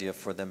good idea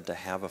for them to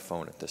have a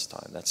phone at this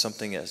time? That's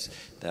something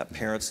that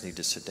parents need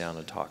to sit down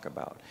and talk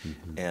about,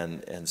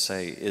 and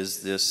say,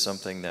 is this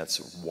something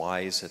that's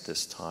wise at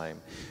this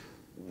time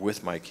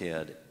with my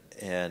kid?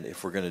 And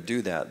if we're going to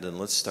do that, then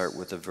let's start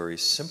with the very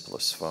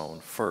simplest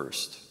phone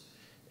first.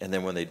 And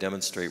then when they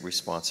demonstrate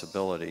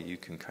responsibility, you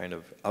can kind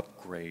of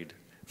upgrade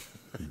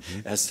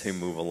as they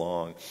move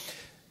along.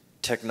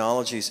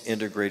 Technology is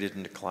integrated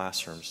into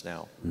classrooms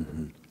now.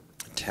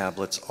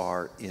 Tablets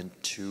are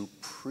into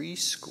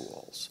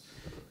preschools,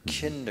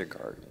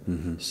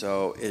 kindergarten.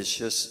 So it's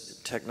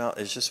just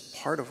it's just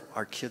part of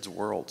our kids'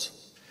 worlds.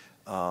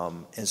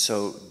 And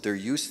so they're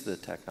used to the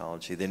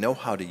technology. They know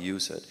how to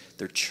use it.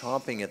 They're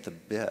chomping at the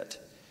bit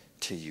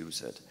to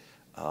use it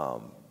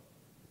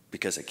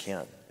because they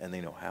can and they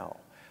know how.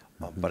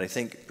 But I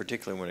think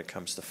particularly when it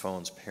comes to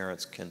phones,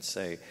 parents can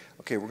say,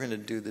 okay, we're going to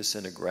do this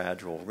in a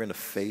gradual, we're going to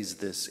phase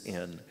this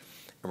in,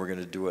 and we're going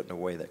to do it in a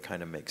way that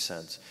kind of makes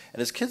sense.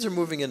 And as kids are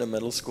moving into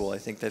middle school, I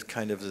think that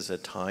kind of is a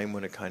time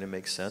when it kind of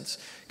makes sense,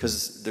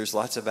 because there's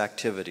lots of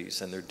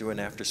activities, and they're doing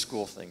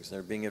after-school things, and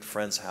they're being at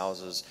friends'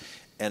 houses,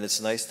 and it's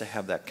nice to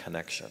have that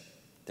connection,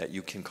 that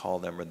you can call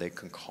them or they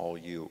can call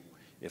you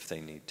if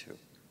they need to.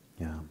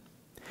 Yeah.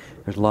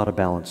 There's a lot of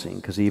balancing,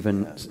 because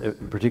even,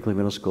 particularly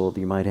middle school,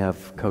 you might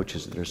have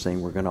coaches that are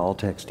saying we're going to all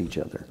text each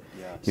other.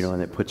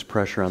 And it puts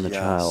pressure on the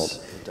child.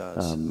 It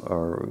does.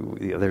 Or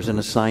there's an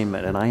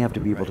assignment, and I have to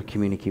be able to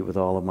communicate with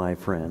all of my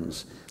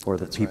friends or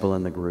the people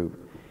in the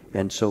group.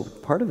 And so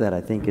part of that,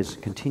 I think, is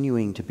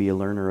continuing to be a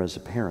learner as a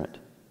parent.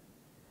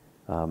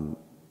 I'm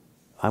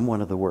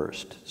one of the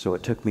worst, so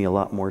it took me a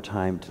lot more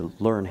time to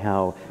learn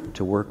how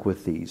to work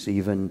with these,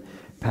 even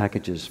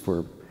packages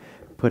for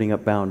putting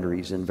up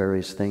boundaries and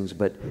various things.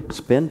 But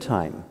spend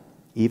time,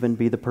 even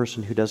be the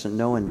person who doesn't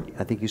know, and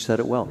I think you said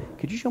it well.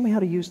 Could you show me how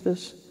to use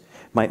this?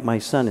 My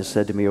son has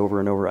said to me over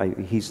and over,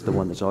 he's the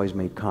one that's always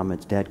made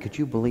comments, Dad, could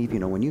you believe,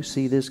 when you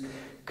see this,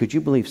 could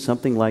you believe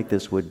something like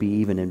this would be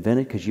even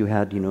invented? Because you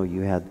had,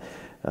 you had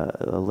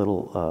a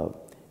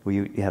little,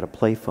 you had a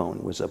play phone.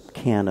 It was a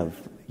can of,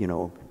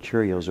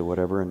 Cheerios or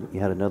whatever, and you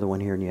had another one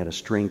here, and you had a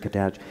string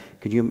attached.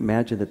 Could you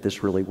imagine that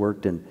this really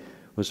worked? And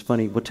it was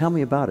funny. Well, tell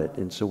me about it.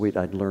 And so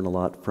I'd learn a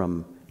lot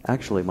from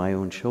actually my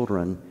own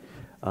children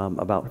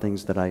about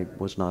things that I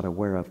was not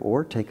aware of,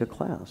 or take a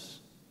class.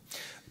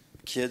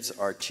 Kids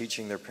are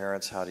teaching their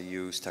parents how to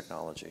use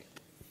technology.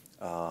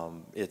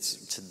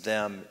 To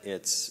them,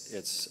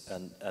 it's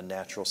a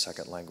natural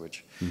second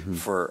language.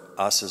 For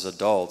us as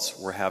adults,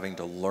 we're having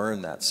to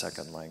learn that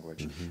second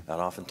language,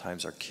 and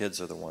oftentimes our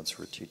kids are the ones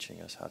who are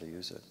teaching us how to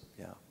use it.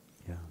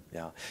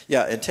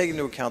 Yeah, and taking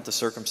into account the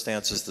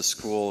circumstances, the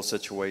school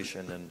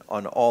situation, and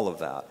on all of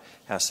that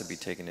has to be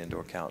taken into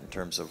account in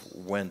terms of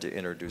when to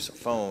introduce a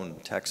phone,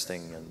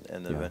 texting,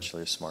 and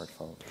eventually a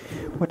smartphone.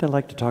 What I'd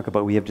like to talk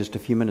about, we have just a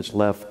few minutes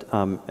left,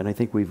 and I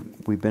think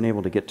we've been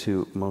able to get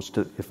to most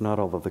of, if not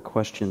all of the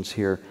questions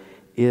here,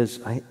 is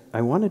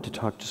I wanted to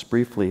talk just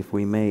briefly, if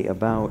we may,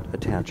 about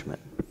attachment.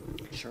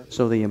 Sure.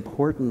 So the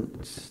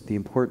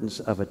importance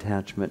of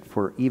attachment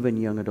for even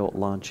young adult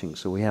launching.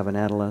 So we have an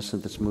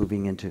adolescent that's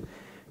moving into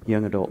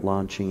young adult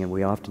launching, and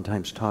we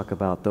oftentimes talk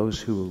about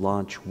those who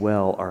launch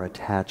well are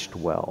attached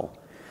well.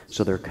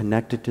 So they're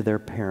connected to their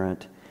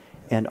parent.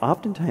 And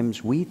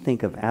oftentimes we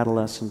think of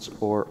adolescence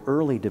or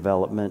early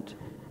development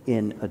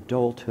in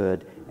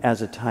adulthood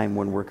as a time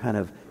when we're kind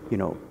of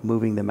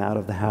moving them out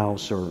of the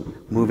house or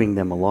moving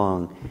them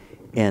along.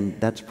 And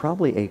that's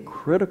probably a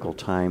critical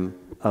time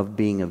of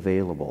being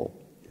available.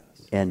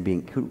 Yes. And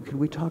being, could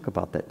we talk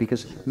about that?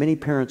 Because many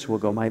parents will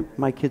go,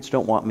 my kids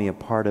don't want me a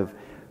part of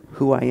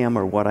who I am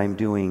or what I'm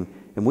doing.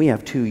 And we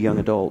have 2 young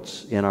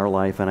adults in our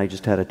life, and I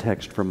just had a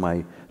text from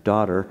my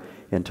daughter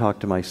and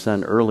talked to my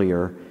son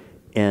earlier,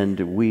 and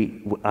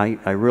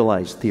I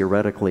realized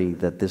theoretically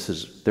that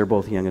they're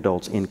both young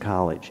adults in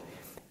college,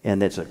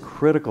 and it's a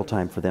critical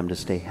time for them to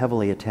stay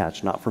heavily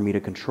attached, not for me to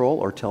control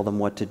or tell them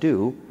what to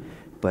do,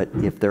 but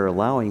if they're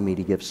allowing me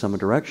to give some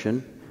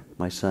direction.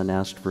 My son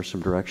asked for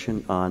some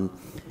direction on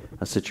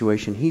a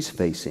situation he's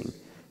facing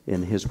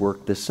in his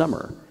work this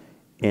summer.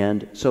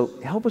 And so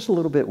help us a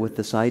little bit with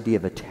this idea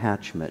of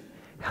attachment.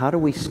 How do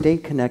we stay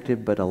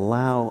connected but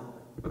allow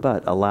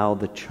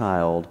the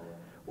child,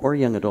 or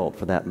young adult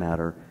for that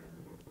matter,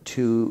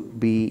 to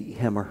be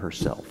him or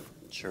herself?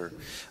 Sure.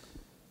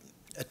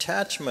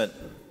 Attachment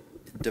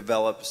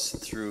develops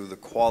through the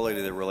quality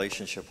of the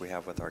relationship we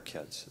have with our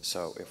kids.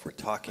 So if we're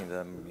talking to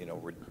them,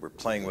 we're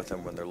playing with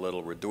them when they're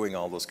little, we're doing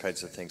all those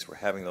kinds of things, we're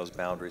having those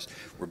boundaries,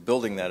 we're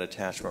building that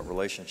attachment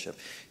relationship.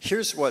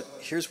 Here's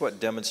what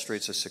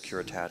demonstrates a secure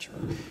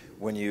attachment.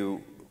 When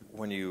you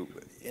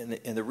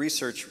in the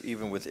research,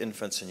 even with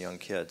infants and young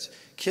kids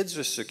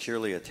are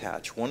securely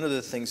attached. One of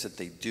the things that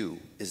they do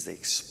is they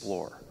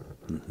explore.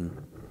 Mm-hmm.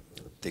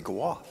 They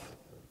go off.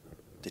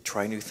 They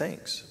try new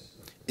things.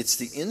 It's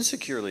the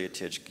insecurely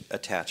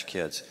attached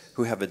kids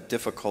who have a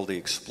difficulty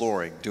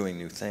exploring, doing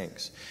new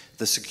things.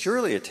 The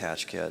securely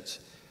attached kids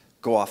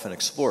go off and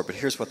explore, but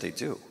here's what they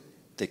do.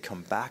 They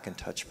come back and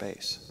touch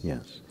base.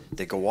 Yes.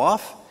 They go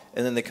off,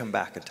 and then they come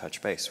back and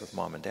touch base with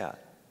mom and dad.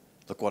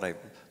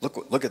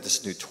 Look at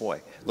this new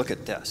toy. Look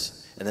at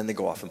this. And then they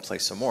go off and play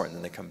some more, and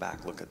then they come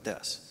back, look at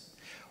this.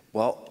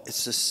 Well,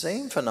 it's the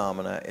same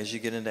phenomena as you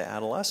get into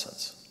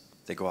adolescence.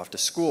 They go off to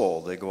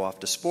school, they go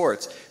off to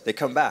sports, they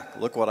come back,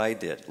 look what I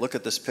did, look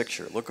at this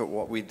picture, look at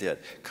what we did,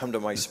 come to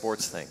my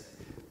sports thing.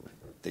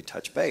 They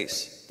touch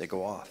base, they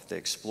go off, they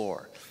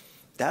explore.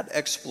 That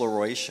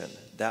exploration,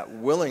 that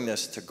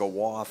willingness to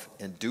go off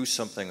and do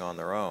something on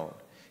their own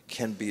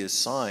can be a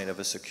sign of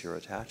a secure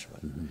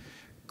attachment. Mm-hmm.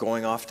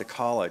 Going off to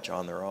college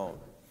on their own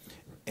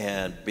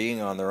and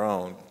being on their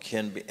own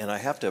can be, and I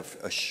have to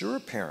assure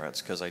parents,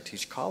 because I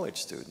teach college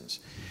students,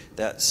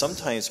 that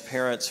sometimes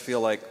parents feel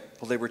like,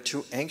 well, they were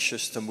too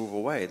anxious to move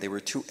away. They were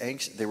too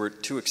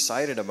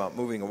excited about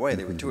moving away.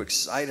 They were too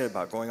excited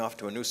about going off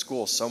to a new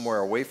school somewhere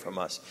away from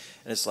us.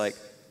 And it's like,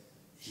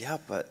 yeah,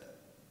 but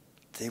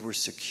they were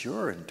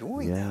secure in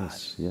doing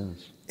that.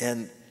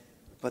 Yes.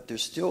 But they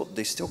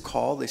still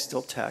call, they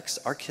still text.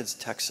 Our kids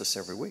text us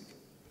every week.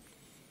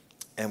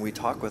 And we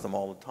talk with them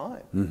all the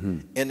time. Mm-hmm.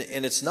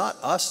 And it's not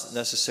us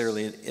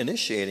necessarily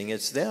initiating,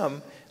 it's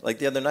them. Like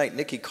the other night,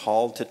 Nikki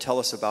called to tell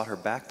us about her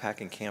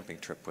backpacking camping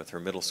trip with her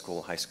middle school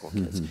and high school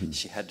kids. Mm-hmm.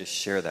 She had to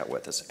share that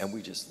with us, and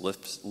we just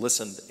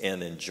listened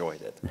and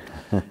enjoyed it.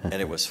 And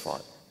it was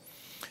fun.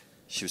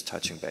 She was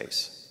touching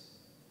base.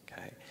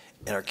 Okay?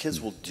 And our kids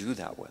will do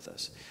that with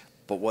us.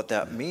 But what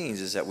that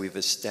means is that we've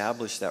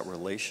established that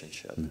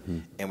relationship, mm-hmm.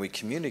 and we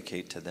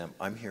communicate to them,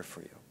 I'm here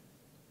for you.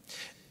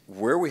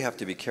 Where we have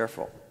to be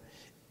careful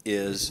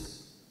is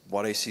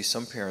what I see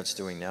some parents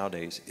doing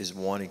nowadays is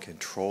wanting to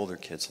control their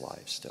kids'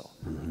 lives still.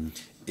 Mm-hmm.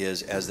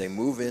 Is as they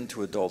move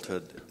into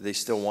adulthood, they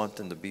still want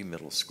them to be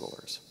middle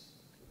schoolers.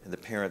 And the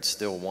parents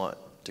still want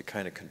to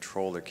kind of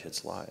control their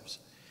kids' lives.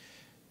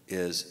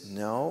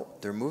 No,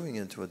 they're moving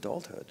into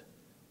adulthood.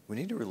 We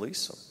need to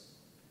release them.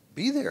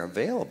 Be there,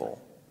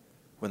 available,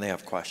 when they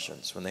have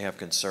questions, when they have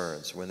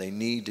concerns, when they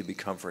need to be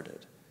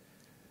comforted,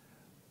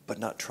 but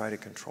not try to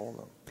control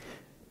them.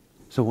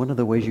 So one of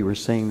the ways you were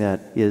saying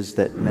that is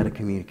that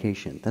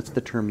metacommunication. That's the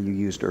term you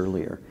used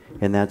earlier,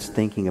 and that's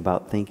thinking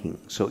about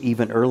thinking. So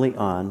even early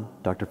on,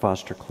 Dr.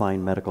 Foster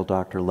Cline, medical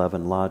doctor,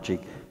 Levin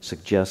Logic,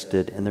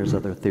 suggested, and there's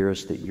other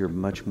theorists that you're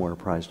much more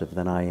apprised of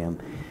than I am,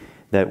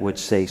 that would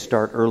say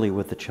start early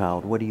with the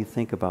child. What do you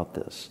think about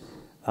this?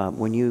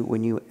 When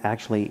you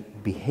actually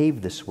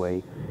behave this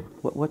way,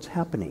 what's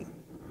happening?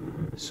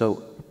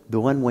 So the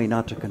one way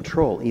not to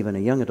control even a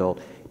young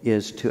adult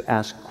is to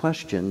ask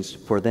questions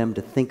for them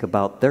to think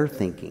about their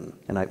thinking.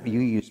 And you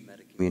used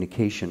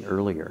metacommunication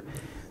earlier.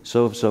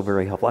 So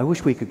very helpful. I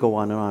wish we could go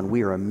on and on.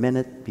 We are a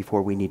minute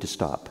before we need to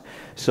stop.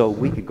 So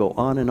we could go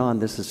on and on.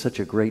 This is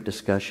such a great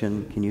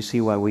discussion. Can you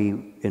see why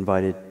we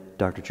invited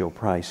Dr. Joe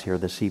Price here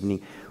this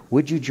evening?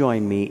 Would you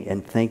join me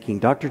in thanking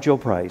Dr. Joe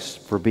Price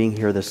for being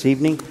here this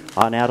evening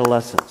on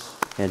adolescence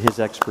and his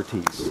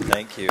expertise?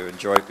 Thank you.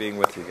 Enjoyed being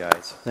with you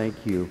guys.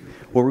 Thank you.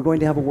 Well, we're going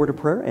to have a word of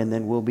prayer, and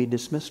then we'll be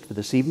dismissed for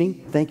this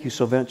evening. Thank you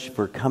so much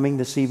for coming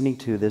this evening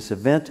to this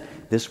event.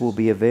 This will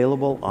be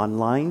available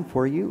online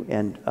for you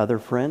and other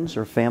friends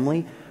or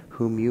family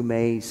whom you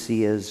may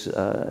see as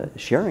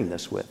sharing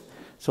this with.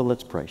 So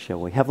let's pray, shall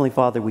we? Heavenly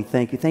Father, we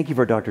thank you. Thank you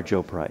for Dr.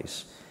 Joe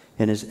Price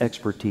and his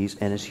expertise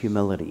and his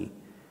humility.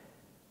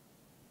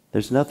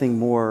 There's nothing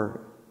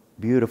more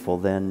beautiful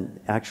than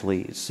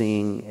actually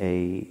seeing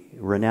a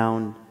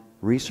renowned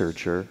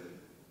researcher,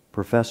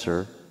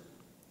 professor,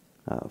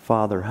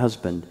 father,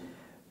 husband,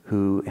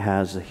 who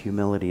has a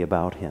humility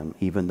about him,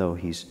 even though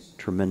he's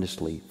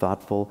tremendously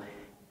thoughtful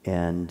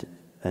and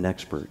an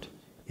expert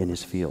in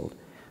his field.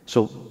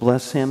 So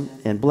bless him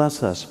and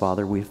bless us,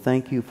 Father. We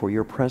thank you for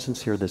your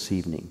presence here this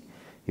evening.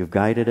 You've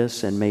guided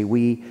us, and may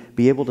we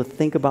be able to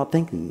think about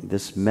thinking,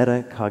 this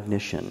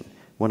metacognition.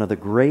 One of the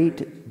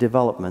great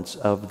developments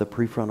of the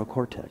prefrontal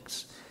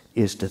cortex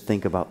is to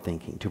think about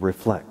thinking, to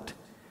reflect.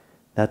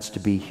 That's to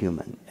be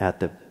human at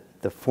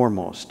the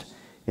foremost,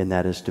 and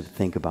that is to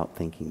think about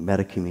thinking.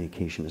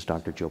 Metacommunication, as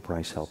Dr. Joe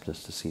Price helped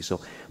us to see.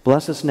 So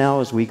bless us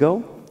now as we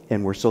go,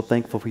 and we're so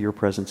thankful for your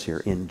presence here.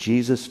 In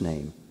Jesus'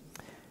 name,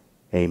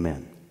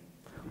 amen.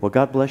 Well,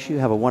 God bless you.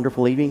 Have a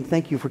wonderful evening.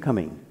 Thank you for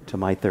coming to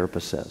My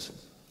Therapist Says.